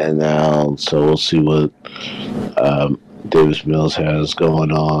 And now, so we'll see what Davis Mills has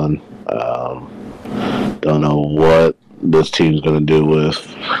going on. Don't know what this team's going to do with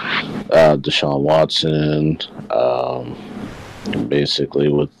Deshaun Watson. Basically,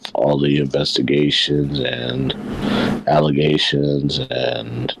 with all the investigations and allegations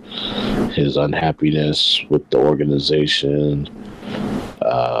and his unhappiness with the organization.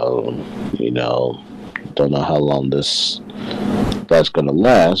 Don't know how long that's going to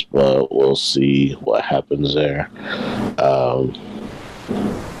last, but we'll see what happens there.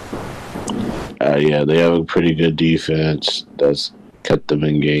 They have a pretty good defense that's kept them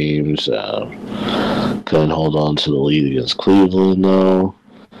in games. Couldn't hold on to the lead against Cleveland, though.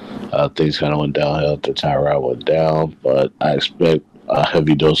 Things kind of went downhill after Tyrod went down, but I expect a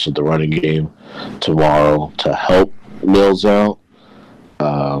heavy dose of the running game tomorrow to help Mills out,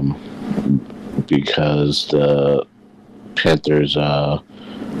 because the Panthers'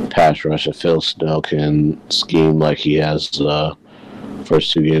 pass rush of Phil Snow can scheme like he has the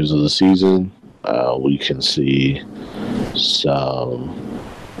first 2 games of the season. We can see some,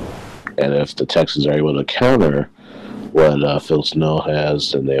 and if the Texans are able to counter what Phil Snow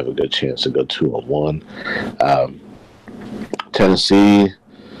has, then they have a good chance to go 2-1. Tennessee,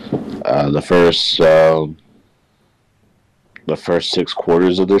 the first 6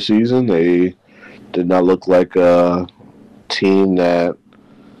 quarters of their season, they did not look like a team that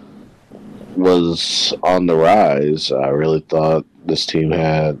was on the rise. I really thought this team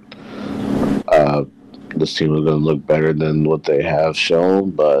was going to look better than what they have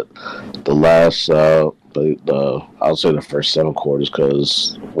shown, but the last, I'll say the first 7 quarters,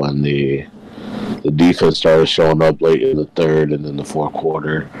 because when the defense started showing up late in the third and then the fourth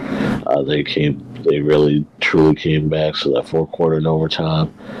quarter, they really truly came back. So that fourth quarter in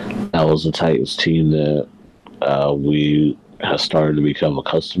overtime, that was the Titans team that we have started to become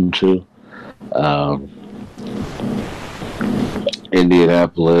accustomed to.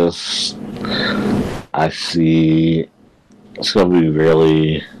 Indianapolis, I see it's going to be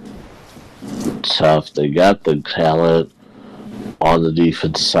really tough. They got the talent on the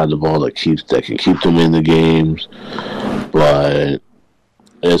defensive side of the ball that can keep them in the games, but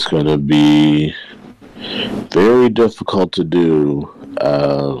it's going to be very difficult to do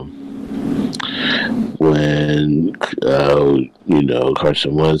when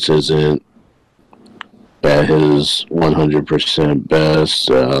Carson Wentz isn't at his 100%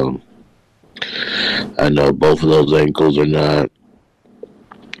 best. I know both of those ankles are not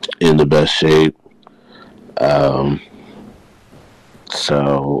in the best shape.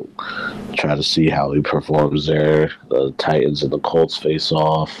 So try to see how he performs there. The Titans and the Colts face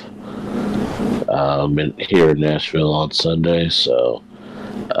off here in Nashville on Sunday. So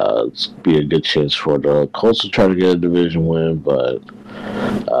it's be a good chance for the Colts to try to get a division win, but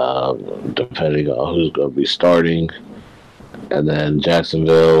depending on who's going to be starting. And then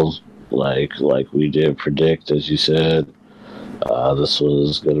Jacksonville, like we did predict, as you said, this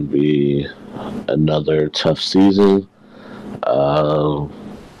was going to be another tough season.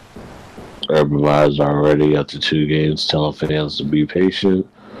 Urban Meyer's already after 2 games telling fans to be patient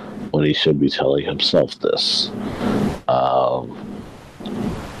when he should be telling himself this.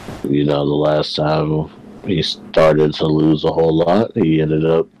 The last time he started to lose a whole lot, he ended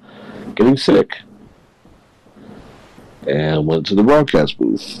up getting sick and went to the broadcast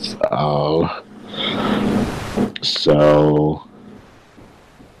booth. So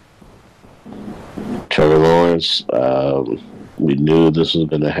Trevor Lawrence, we knew this was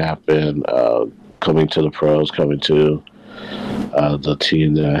going to happen. Coming to the pros, coming to the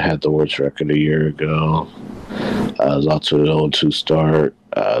team that had the worst record a year ago. It was off to an 0-2 start.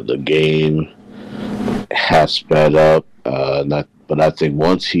 The game has sped up, but I think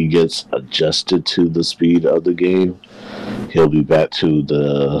once he gets adjusted to the speed of the game, he'll be back to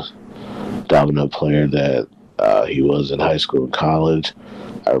the dominant player that he was in high school and college.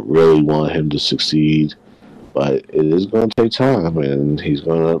 I really want him to succeed, but it is going to take time, and he's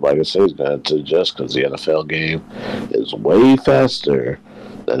going to, like I say, he's going to have to adjust because the NFL game is way faster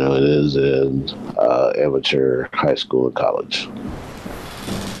than it is in amateur high school and college.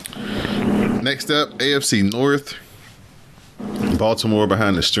 Next up, AFC North. Baltimore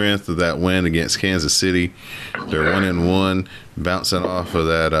behind the strength of that win against Kansas City. They're 1-1, bouncing off of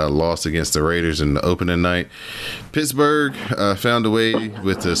that loss against the Raiders in the opening night. Pittsburgh found a way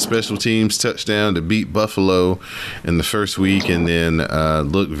with the special teams touchdown to beat Buffalo in the first week, and then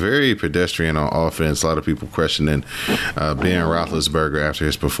looked very pedestrian on offense. A lot of people questioning Ben Roethlisberger after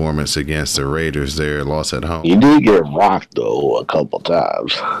his performance against the Raiders. Their loss at home. He did get rocked though a couple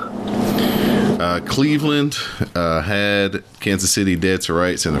times. Cleveland had Kansas City dead to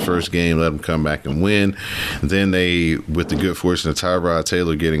rights in the first game, let them come back and win. Then they, with the good fortune of Tyrod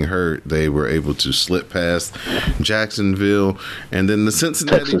Taylor getting hurt, they were able to slip past Jacksonville. And then the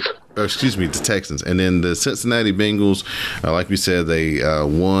the Texans. And then the Cincinnati Bengals, like we said, they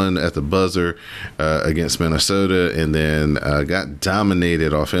won at the buzzer against Minnesota, and then got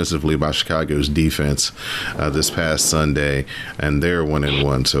dominated offensively by Chicago's defense this past Sunday, and they're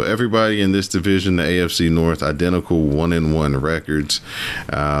 1-1. So everybody in this division, the AFC North, identical 1-1 records.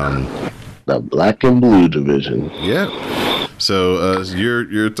 The black and blue division. Yeah. So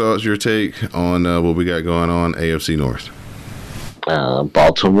your thoughts, your take on what we got going on AFC North?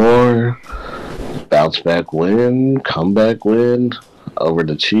 Baltimore, bounce back win, comeback win over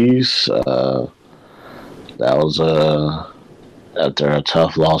the Chiefs. That was after a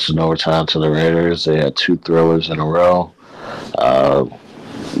tough loss in overtime to the Raiders. They had 2 thrillers in a row,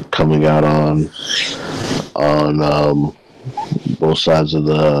 coming out on both sides of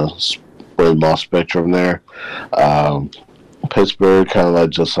the win-loss spectrum there. Pittsburgh, kind of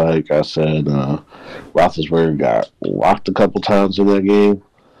just like I said, Roethlisberger got rocked a couple times in that game.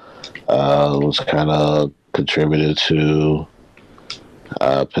 Was kind of contributed to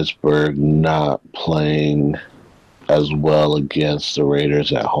Pittsburgh not playing as well against the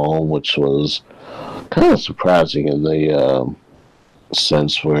Raiders at home, which was kind of surprising in the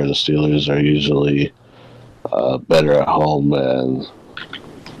sense where the Steelers are usually better at home than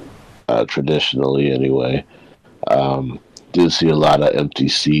traditionally anyway. Did see a lot of empty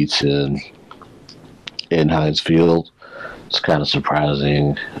seats in Heinz Field. It's kind of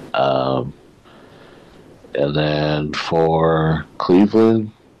surprising. And then for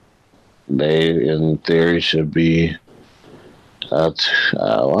Cleveland, they in theory should be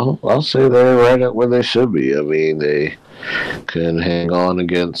I'll say they're right at where they should be. I mean, they can hang on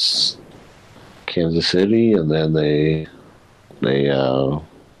against Kansas City, and then they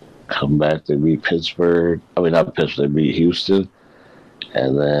come back. They beat Pittsburgh. I mean, not Pittsburgh. They beat Houston,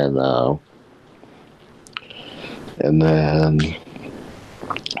 and then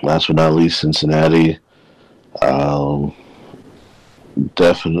last but not least, Cincinnati.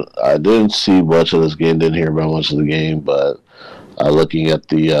 Definitely, I didn't see much of this game. Didn't hear about much of the game, but looking at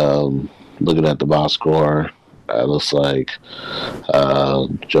the box score, it looks like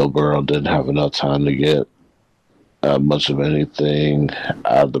Joe Burrow didn't have enough time to get much of anything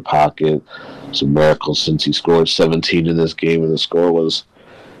out of the pocket. It's a miracle since he scored 17 in this game, and the score was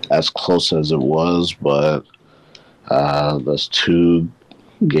as close as it was. But that's 2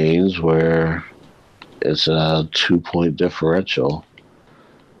 games where it's a 2-point differential,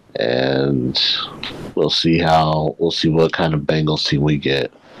 and we'll see what kind of Bengals team we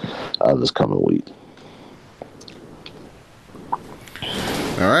get this coming week.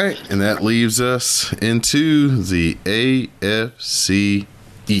 All right, and that leaves us into the AFC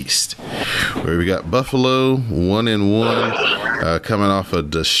East, where we got Buffalo 1-1, coming off a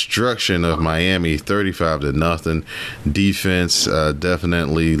destruction of Miami, 35-0. Defense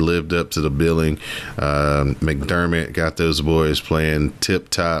definitely lived up to the billing. McDermott got those boys playing tip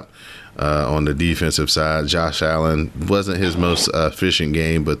top. On the defensive side, Josh Allen wasn't his most efficient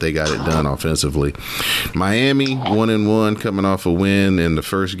game, but they got it done offensively. Miami 1-1, coming off a win in the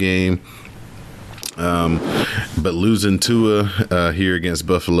first game, but losing Tua here against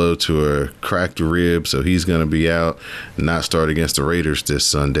Buffalo to a cracked rib, so he's going to be out, not start against the Raiders this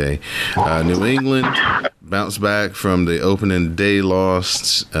Sunday. New England bounced back from the opening day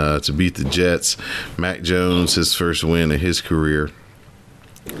loss to beat the Jets. Mac Jones, his first win of his career.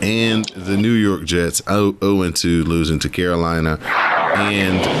 And the New York Jets 0-2, losing to Carolina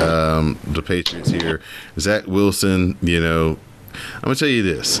and the Patriots here. Zach Wilson, I'm going to tell you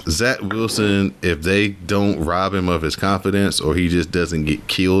this. Zach Wilson, if they don't rob him of his confidence or he just doesn't get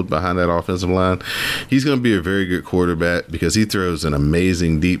killed behind that offensive line, he's going to be a very good quarterback because he throws an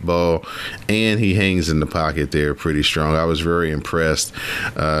amazing deep ball and he hangs in the pocket there pretty strong. I was very impressed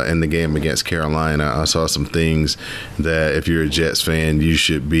in the game against Carolina. I saw some things that if you're a Jets fan, you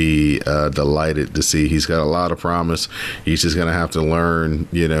should be delighted to see. He's got a lot of promise. He's just going to have to learn,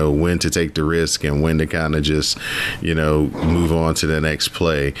 when to take the risk and when to kind of just, move on to the next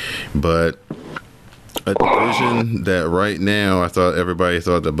play. But a division that right now everybody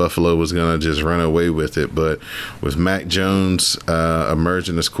thought that Buffalo was going to just run away with it, but with Mac Jones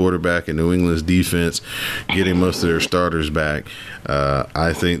emerging as quarterback and New England's defense getting most of their starters back,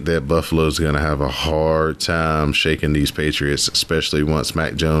 I think that Buffalo is going to have a hard time shaking these Patriots, especially once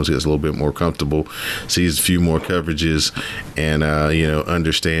Mac Jones gets a little bit more comfortable, sees a few more coverages, and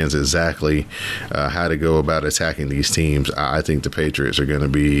understands exactly how to go about attacking these teams. I think the Patriots are going to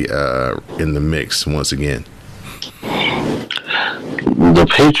be in the mix once again. The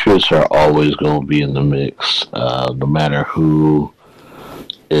Patriots are always going to be in the mix, no matter who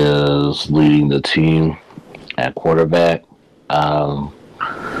is leading the team at quarterback. I'm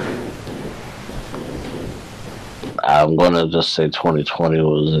going to just say 2020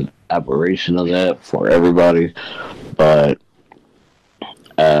 was an aberration of that for everybody. But,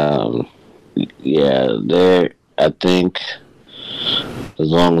 I think as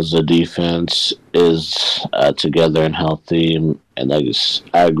long as the defense is together and healthy, and I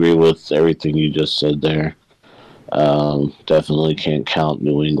agree with everything you just said there. Definitely can't count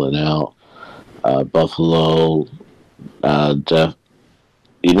New England out. Buffalo,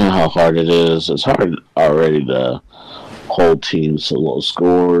 you know how hard it is. It's hard already to hold teams to low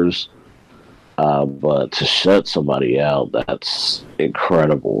scores, but to shut somebody out, that's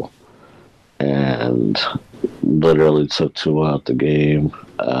incredible. And literally took 2 out the game.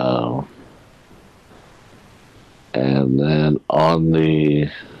 And then on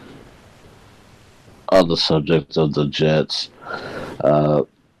the subject of the Jets,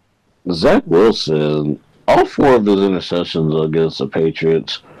 Zach Wilson, all 4 of his interceptions against the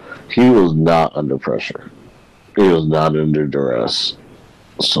Patriots, he was not under pressure. He was not under duress.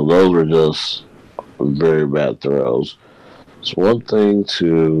 So those were just very bad throws. It's one thing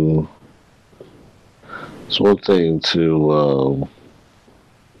to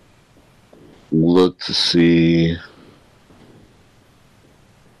look to see.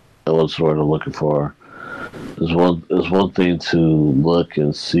 What's the word I'm looking for? It's one thing to look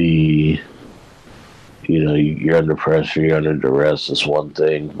and see. You're under pressure, you're under duress. It's one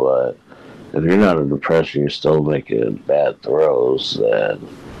thing, but if you're not under pressure, you're still making bad throws. Then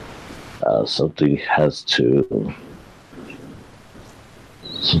something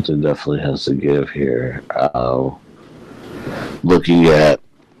definitely has to give here. Looking at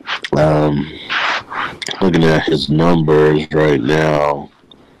his numbers right now,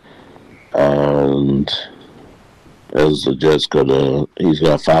 and as the Jets he's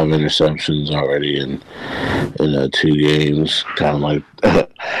got 5 interceptions already in 2 games, kind of like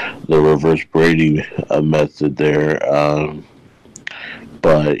the reverse Brady method there.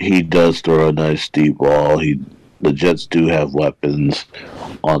 But he does throw a nice deep ball. The Jets do have weapons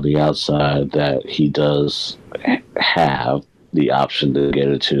on the outside that he does have the option to get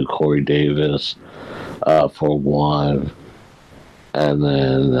it to. Corey Davis for one. And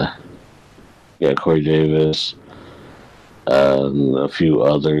then, Corey Davis and a few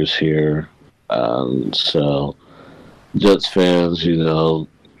others here. So, Jets fans,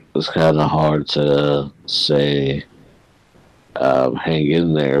 it's kind of hard to say hang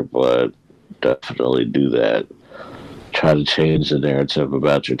in there, but definitely do that. Try to change the narrative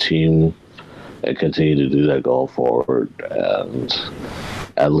about your team and continue to do that going forward. And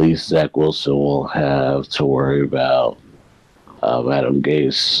at least Zach Wilson won't have to worry about Adam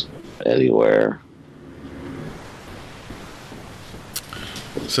Gase anywhere.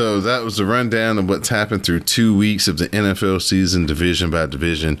 So that was the rundown of what's happened through 2 weeks of the NFL season, division by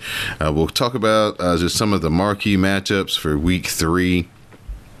division. We'll talk about just some of the marquee matchups for week 3,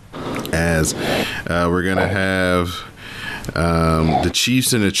 as we're going to have the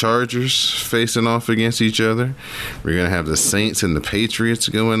Chiefs and the Chargers facing off against each other. We're going to have the Saints and the Patriots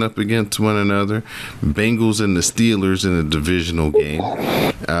going up against one another. Bengals and the Steelers in a divisional game.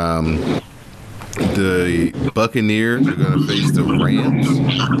 The Buccaneers are going to face the Rams.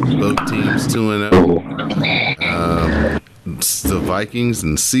 Both teams 2-0. The Vikings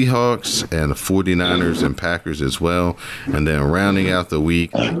and Seahawks, and the 49ers and Packers as well. And then rounding out the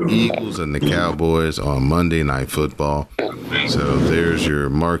week, the Eagles and the Cowboys on Monday Night Football. So there's your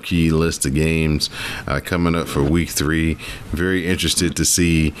marquee list of games coming up for week 3. Very interested to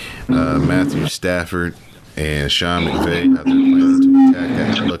see Matthew Stafford and Sean McVay, how they're planning to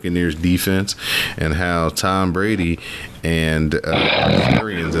attack that Buccaneers defense, and how Tom Brady and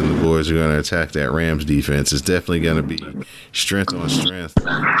Arians and the boys are going to attack that Rams defense. It's definitely going to be strength on strength.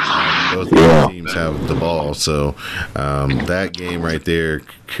 Both of the teams have the ball, so that game right there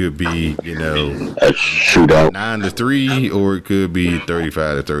could be, a shootout, 9-3, or it could be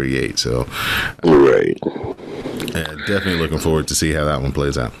 35-38. So, right. Definitely looking forward to see how that one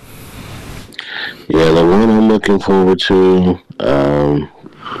plays out. Yeah, the one I'm looking forward to,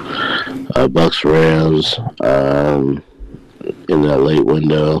 Bucks Rams, in that late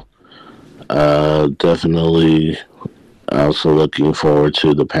window. Definitely also looking forward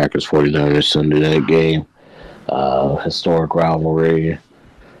to the Packers 49ers Sunday night game. Historic rivalry.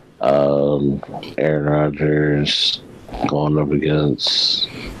 Aaron Rodgers going up against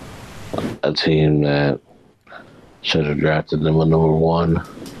a team that should have drafted them a number one.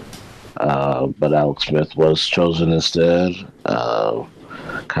 But Alex Smith was chosen instead.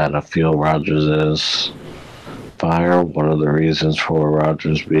 Kind of feel Rodgers as fire. One of the reasons for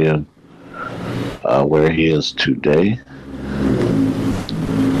Rodgers being where he is today.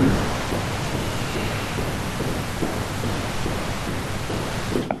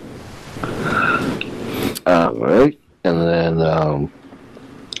 All right, and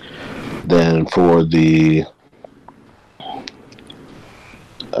then for the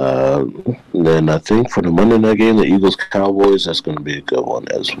then I think for the Monday night game, the Eagles Cowboys, that's going to be a good one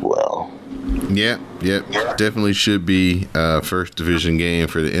as well. Yeah, definitely should be first division game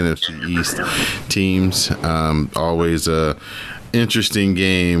for the NFC East teams. Always a interesting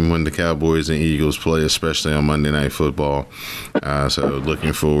game when the Cowboys and Eagles play, especially on Monday Night Football. So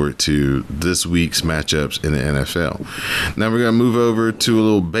looking forward to this week's matchups in the NFL. Now we're going to move over to a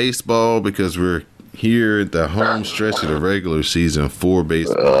little baseball because we're here at the home stretch of the regular season for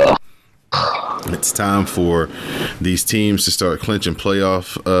baseball. It's time for these teams to start clinching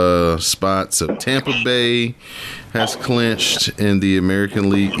playoff spots. So Tampa Bay has clinched in the American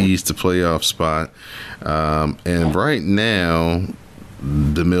League East a playoff spot. And right now,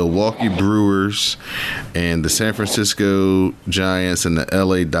 the Milwaukee Brewers and the San Francisco Giants and the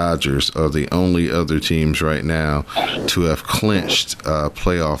LA Dodgers are the only other teams right now to have clinched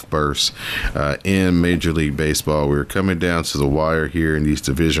playoff berths in Major League Baseball. We're coming down to the wire here in these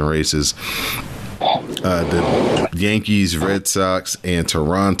division races. The Yankees, Red Sox, and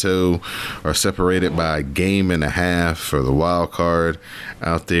Toronto are separated by a game and a half for the wild card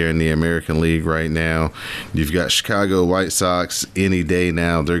out there in the American League right now. You've got Chicago White Sox any day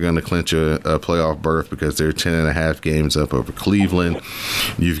now. They're going to clinch a playoff berth because they're 10.5 games up over Cleveland.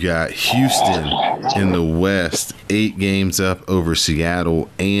 You've got Houston in the West, 8 games up over Seattle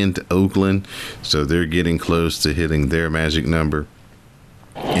and Oakland. So they're getting close to hitting their magic number.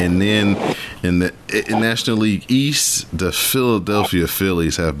 And then in the National League East, the Philadelphia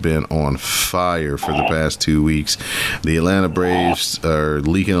Phillies have been on fire for the past 2 weeks. The Atlanta Braves are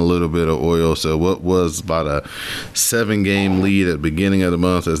leaking a little bit of oil. So what was about a 7-game lead at the beginning of the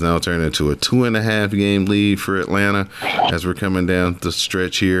month has now turned into a 2.5-game lead for Atlanta as we're coming down the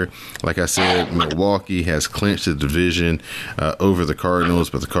stretch here. Like I said, Milwaukee has clinched the division over the Cardinals,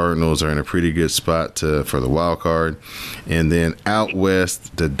 but the Cardinals are in a pretty good spot for the wild card. And then out west,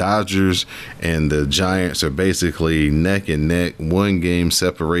 the Dodgers and the Giants are basically neck and neck. 1 game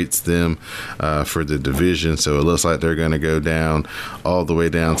separates them for the division, so it looks like they're going to go down all the way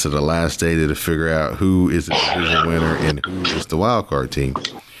down to the last day to figure out who is the division winner and who is the wild card team.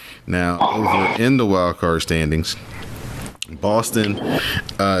 Now, over in the wild card standings, Boston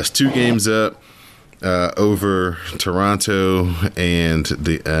is 2 games up over Toronto and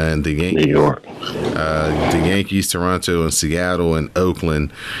the Yankees. New York. The Yankees, Toronto, and Seattle and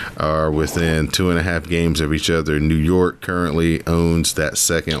Oakland are within 2.5 games of each other. New York currently owns that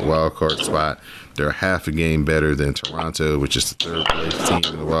second wild card spot. They're half a game better than Toronto, which is the third place team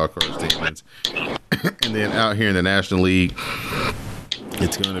in the wild card standings. And then out here in the National League,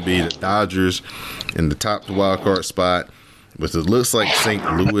 it's going to be the Dodgers in the top wild card spot, with it looks like St.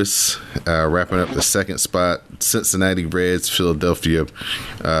 Louis wrapping up the second spot. Cincinnati Reds, Phillies are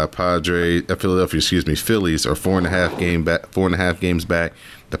 4.5 games back.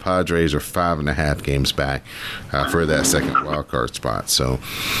 The Padres are 5.5 games back for that second wild card spot. So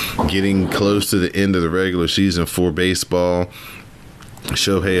getting close to the end of the regular season for baseball.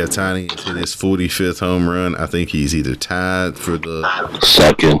 Shohei Ohtani hit his 45th home run. I think he's either tied for the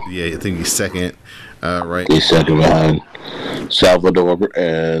second. Yeah, I think he's second. Right. He's second behind Salvador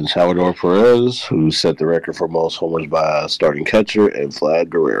Perez, who set the record for most homers by a starting catcher, and Vlad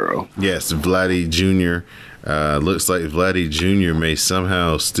Guerrero. Yes, Vladdy Jr. Looks like Vladdy Jr. may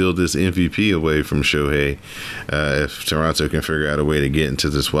somehow steal this MVP away from Shohei if Toronto can figure out a way to get into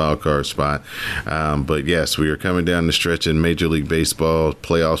this wild card spot. But yes, we are coming down the stretch in Major League Baseball.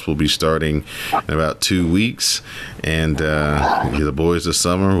 Playoffs will be starting in about 2 weeks, and the boys of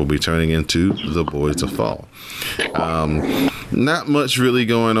summer will be turning into the boys of fall. Not much really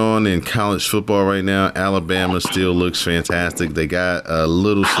going on in college football right now. Alabama still looks fantastic. They got a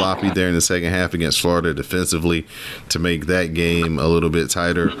little sloppy there in the second half against Florida defensively. defensively to make that game a little bit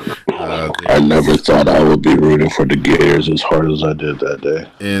tighter. I never thought I would be rooting for the Gators as hard as I did that day.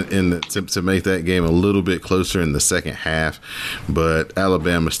 And to make that game a little bit closer in the second half, but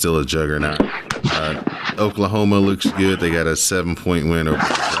Alabama's still a juggernaut. Oklahoma looks good. They got a 7-point win over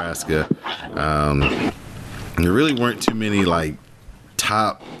Nebraska. There really weren't too many like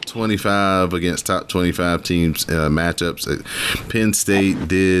top 25 against top 25 teams matchups. Penn State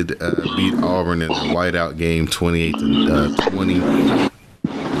did beat Auburn in the whiteout game 28-20.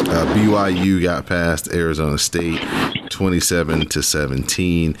 BYU got past Arizona State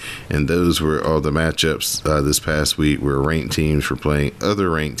 27-17, and those were all the matchups this past week where ranked teams were playing other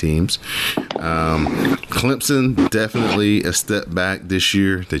ranked teams. Clemson definitely a step back this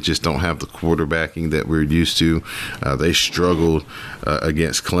year. They just don't have the quarterbacking that we're used to. They struggled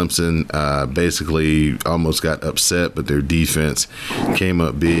against Clemson, basically almost got upset, but their defense came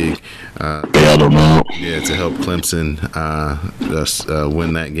up big. Bailed them out. Yeah, to help Clemson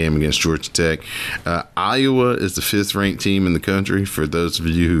win that game against Georgia Tech. Iowa is the 5th ranked team in the country, for those of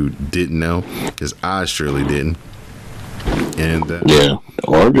you who didn't know, because I surely didn't. And yeah,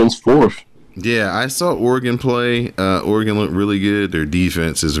 Oregon's 4th. Yeah, I saw Oregon play. Oregon looked really good. Their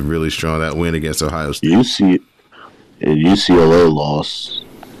defense is really strong. That win against Ohio State. UCLA lost.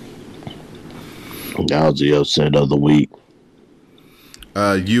 That was the upset of the week.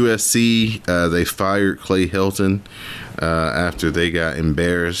 USC, they fired Clay Helton after they got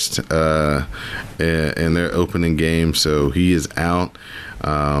embarrassed in their opening game, so he is out.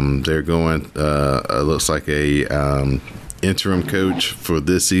 They're going, looks like a interim coach for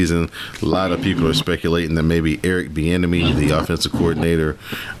this season. A lot of people are speculating that maybe Eric Bieniemy, the offensive coordinator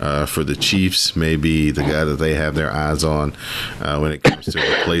for the Chiefs, may be the guy that they have their eyes on when it comes to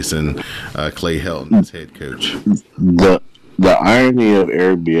replacing Clay Helton as head coach. The irony of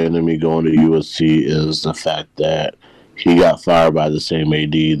Eric Bieniemy going to USC is the fact that he got fired by the same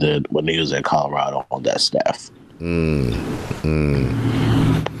AD that when he was at Colorado on that staff.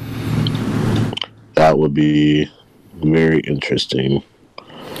 That would be very interesting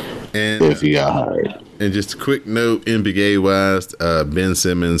if he got hired. And just a quick note, NBA-wise, Ben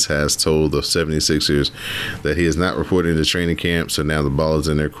Simmons has told the 76ers that he is not reporting to training camp, so now the ball is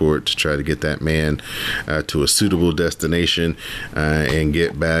in their court to try to get that man to a suitable destination and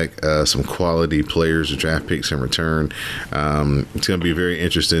get back some quality players or draft picks in return. It's going to be very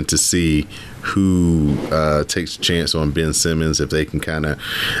interesting to see who takes a chance on Ben Simmons, if they can kind of,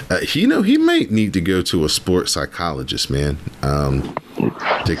 he might need to go to a sports psychologist, man,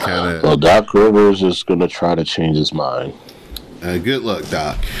 to kind of. Well, Doc Rivers is going to try to change his mind. Good luck,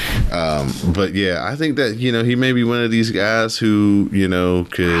 Doc. But yeah, I think that, he may be one of these guys who,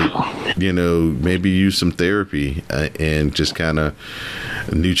 could, maybe use some therapy and just kind of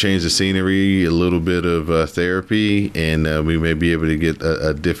new change of scenery, a little bit of therapy, and we may be able to get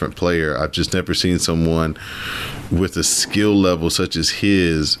a different player. I've just never seen someone with a skill level such as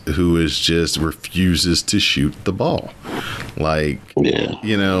his who is just refuses to shoot the ball. Like, yeah.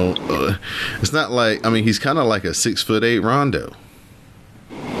 It's not like, he's kind of like a 6'8" Rondo.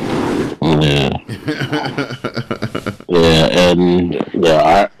 Yeah.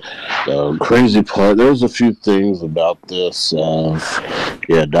 The crazy part, there's a few things about this.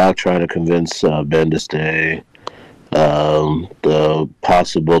 Doc trying to convince Ben to stay. The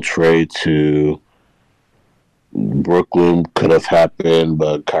possible trade to Brooklyn could have happened,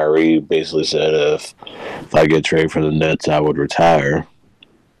 but Kyrie basically said if I get traded for the Nets, I would retire.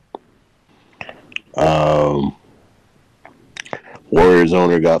 Warriors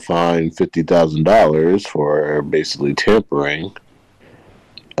owner got fined $50,000 for basically tampering.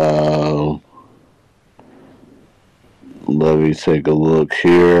 Let me take a look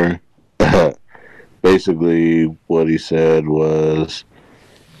here. Basically, what he said was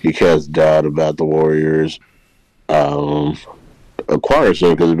he cast doubt about the Warriors acquire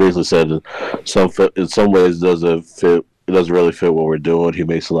him, because he basically said in some ways doesn't fit. It doesn't really fit what we're doing. He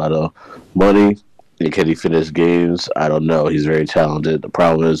makes a lot of money. And can he finish games? I don't know. He's very talented. The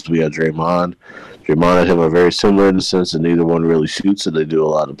problem is we have Draymond. Draymond and him are very similar in the sense that neither one really shoots, and they do a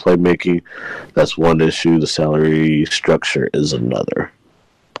lot of playmaking. That's one issue. The salary structure is another.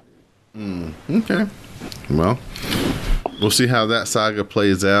 Okay. Well, we'll see how that saga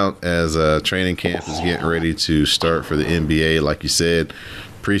plays out as training camp is getting ready to start for the NBA. Like you said,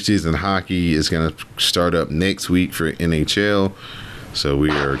 preseason hockey is going to start up next week for NHL. So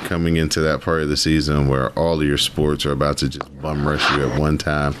we are coming into that part of the season where all of your sports are about to just bum rush you at one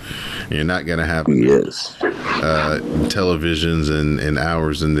time. You're not going to have televisions and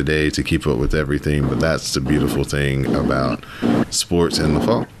hours in the day to keep up with everything, but that's the beautiful thing about sports in the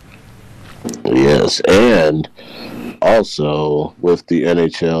fall. Yes, and also with the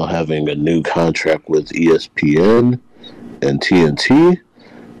NHL having a new contract with ESPN and TNT,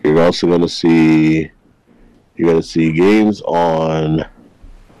 you're also going to see games on.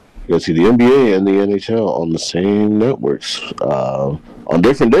 You're going to see the NBA and the NHL on the same networks, on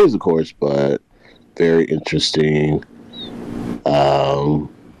different days, of course, but very interesting.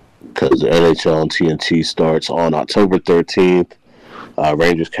 Because the NHL and TNT starts on October 13th.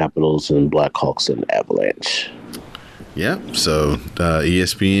 Rangers, Capitals, and Blackhawks and Avalanche. Yep. So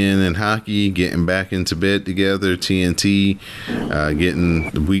ESPN and hockey getting back into bed together. TNT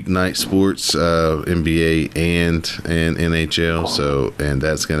getting the weeknight sports, NBA and NHL. So and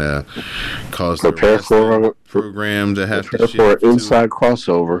that's gonna cause prepare for a program to have to shift for inside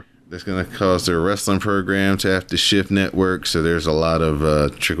crossover. That's going to cause their wrestling program to have to shift networks. So there's a lot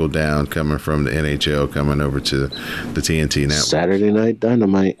of trickle down coming from the NHL coming over to the TNT network. Saturday Night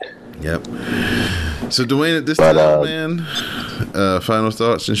Dynamite. Yep. So Dwayne, at this time, man, final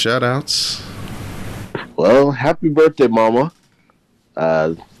thoughts and shout outs. Well, happy birthday, Mama.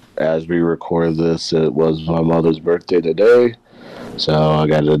 As we record this, it was my mother's birthday today. So I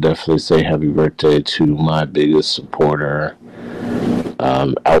got to definitely say happy birthday to my biggest supporter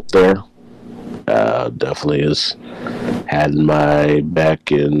out there. Definitely has had my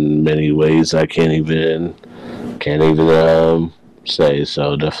back in many ways I can't even say.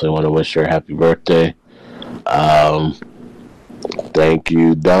 So definitely want to wish her a happy birthday. Thank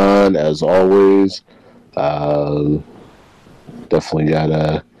you, Don, as always. Definitely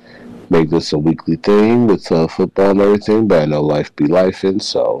gotta make this a weekly thing with football and everything, but I know life be lifing,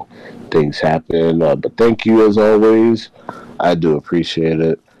 so things happen. But thank you as always. I do appreciate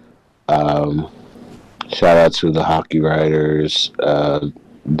it. Shout out to the hockey writers.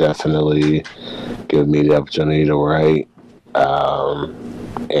 Definitely give me the opportunity to write.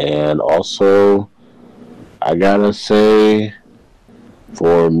 And also, I gotta say,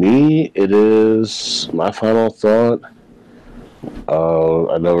 for me, it is my final thought.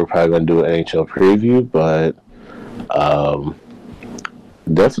 I know we're probably going to do an NHL preview, but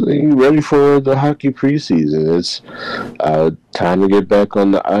definitely ready for the hockey preseason. It's time to get back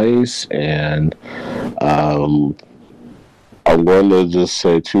on the ice, and I'm going to just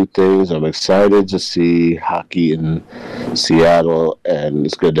say two things. I'm excited to see hockey in Seattle, and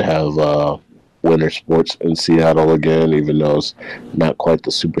it's good to have winter sports in Seattle again, even though it's not quite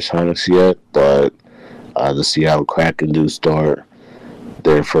the Supersonics yet, but the Seattle Kraken do start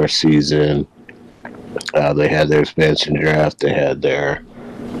their first season. They had their expansion draft. They had their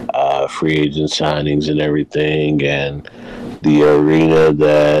free agent signings and everything, and the arena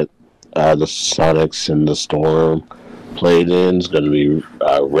that the Sonics and the Storm played in is going to be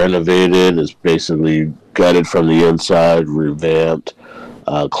renovated. It's basically gutted from the inside, revamped.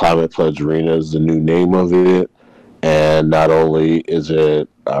 Climate Pledge Arena is the new name of it, and not only is it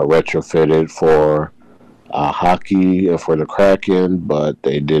retrofitted for hockey and for the Kraken, but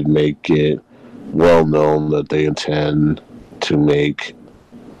they did make it well known that they intend to make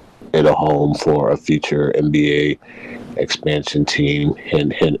it a home for a future NBA expansion team,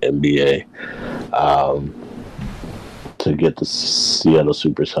 hint, NBA, to get the Seattle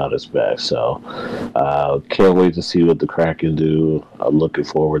Supersonics back. So can't wait to see what the Kraken do. I'm looking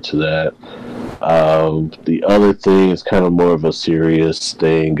forward to that. The other thing is kind of more of a serious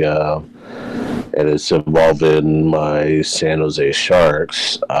thing, and it's involving my San Jose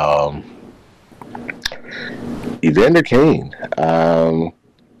Sharks. Evander Kane.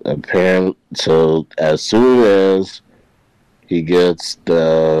 Apparently, so as soon as he gets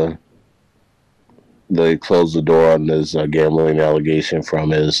they close the door on his gambling allegation from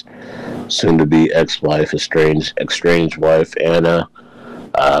his soon-to-be ex-wife, estranged wife, Anna,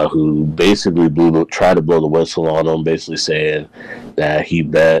 who basically tried to blow the whistle on him, basically saying that he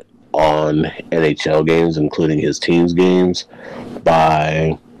bet on NHL games, including his team's games,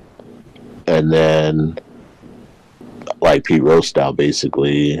 and then, like Pete Rose style,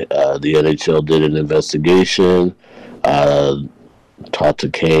 basically, the NHL did an investigation, talked to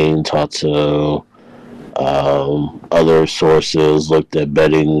Kane, talked to other sources, looked at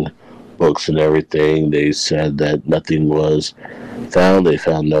betting books and everything. They said that nothing was found. They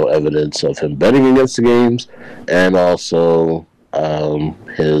found no evidence of him betting against the games, and also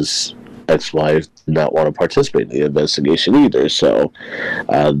his ex-wife did not want to participate in the investigation either. So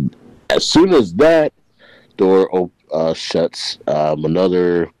as soon as that door shuts,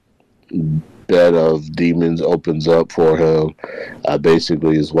 another bed of demons opens up for him.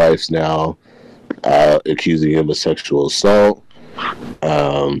 Basically, his wife's now accusing him of sexual assault.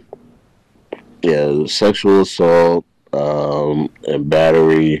 Sexual assault and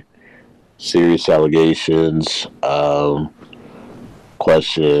battery. serious allegations.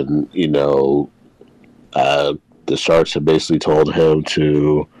 Question, the Sharks have basically told him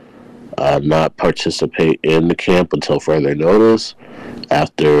to not participate in the camp until further notice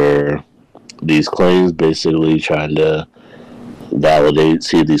after these claims, basically trying to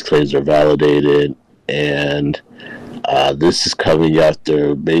see if these claims are validated. And this is coming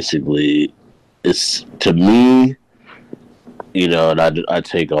after basically, it's to me, and I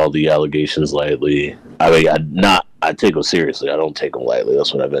take all the allegations lightly. I mean, I take them seriously. I don't take them lightly.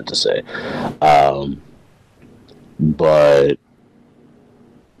 That's what I meant to say. But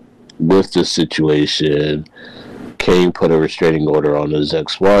with this situation, Kane put a restraining order on his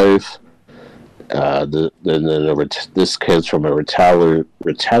ex-wife. This comes from a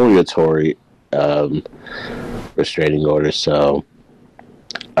retaliatory restraining order. So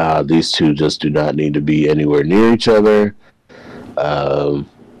these two just do not need to be anywhere near each other. They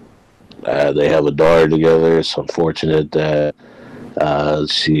have a daughter together. It's unfortunate that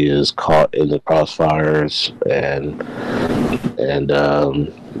she is caught in the crossfires, and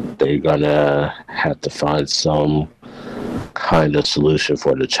they're gonna have to find some kind of solution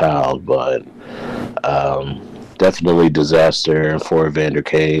for the child. But definitely disaster for Evander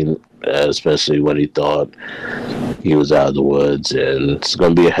Kane, especially when he thought he was out of the woods, and it's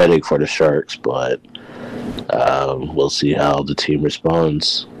going to be a headache for the Sharks. But we'll see how the team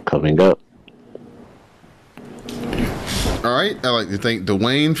responds coming up. All right, I'd like to thank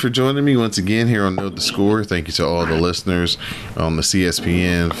Dwayne for joining me once again here on Know the Score. Thank you to all the listeners on the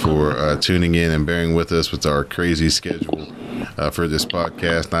CSPN for tuning in and bearing with us with our crazy schedule for this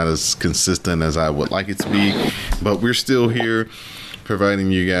podcast. Not as consistent as I would like it to be, but we're still here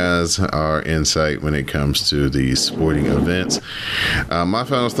providing you guys our insight when it comes to these sporting events. My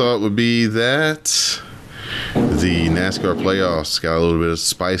final thought would be that the NASCAR playoffs got a little bit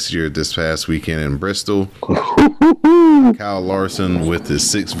spicier this past weekend in Bristol. Kyle Larson with his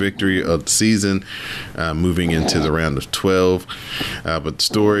 6th victory of the season, moving into the round of 12. But the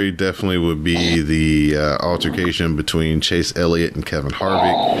story definitely would be the altercation between Chase Elliott and Kevin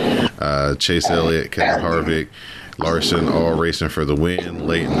Harvick. Chase Elliott, Kevin Harvick, Larson all racing for the win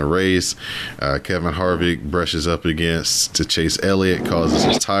late in the race. Kevin Harvick brushes up against Chase Elliott, causes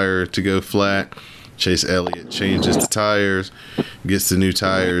his tire to go flat. Chase Elliott changes the tires, gets the new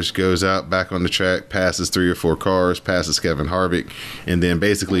tires, goes out back on the track, passes 3 or 4 cars, passes Kevin Harvick, and then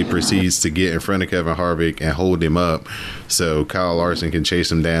basically proceeds to get in front of Kevin Harvick and hold him up so Kyle Larson can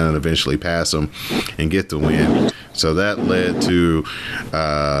chase him down and eventually pass him and get the win. So that led to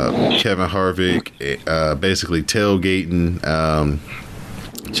Kevin Harvick basically tailgating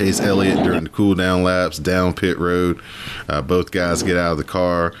Chase Elliott during the cool down laps down pit road. Both guys get out of the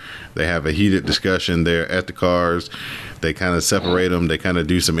car. They have a heated discussion there at the cars. They kind of separate them. They kind of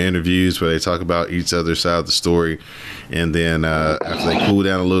do some interviews where they talk about each other's side of the story. And then after they cool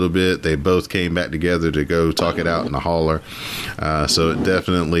down a little bit, they both came back together to go talk it out in the hauler. So it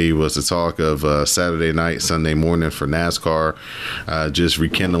definitely was the talk of Saturday night, Sunday morning for NASCAR, just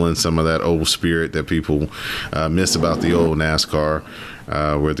rekindling some of that old spirit that people miss about the old NASCAR.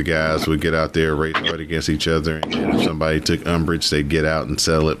 Where the guys would get out there, race right against each other, and if somebody took umbrage, they'd get out and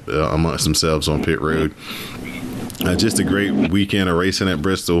settle it amongst themselves on pit road. Just a great weekend of racing at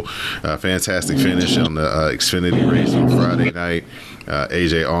Bristol. Fantastic finish on the Xfinity race on Friday night.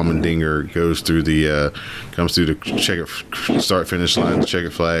 AJ Allmendinger comes through the start finish line, the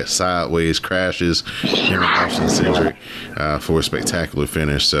checkered flag, sideways, crashes him and Austin Cindric for a spectacular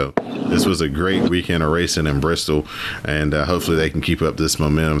finish. So this was a great weekend of racing in Bristol, and hopefully they can keep up this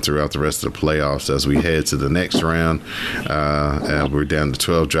momentum throughout the rest of the playoffs as we head to the next round. We're down to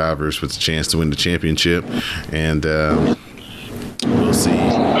 12 drivers with a chance to win the championship, and we'll see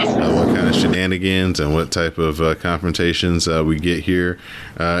what kind of shenanigans and what type of confrontations we get here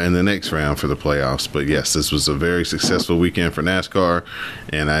in the next round for the playoffs. But yes, this was a very successful weekend for NASCAR,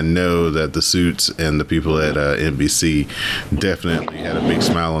 and I know that the suits and the people at NBC definitely had a big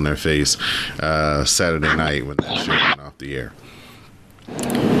smile on their face Saturday night when that show went off the air.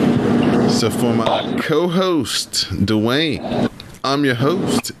 So for my co-host, Dwayne, I'm your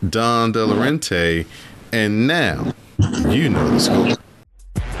host, Don De Laurenti, and now you know the score.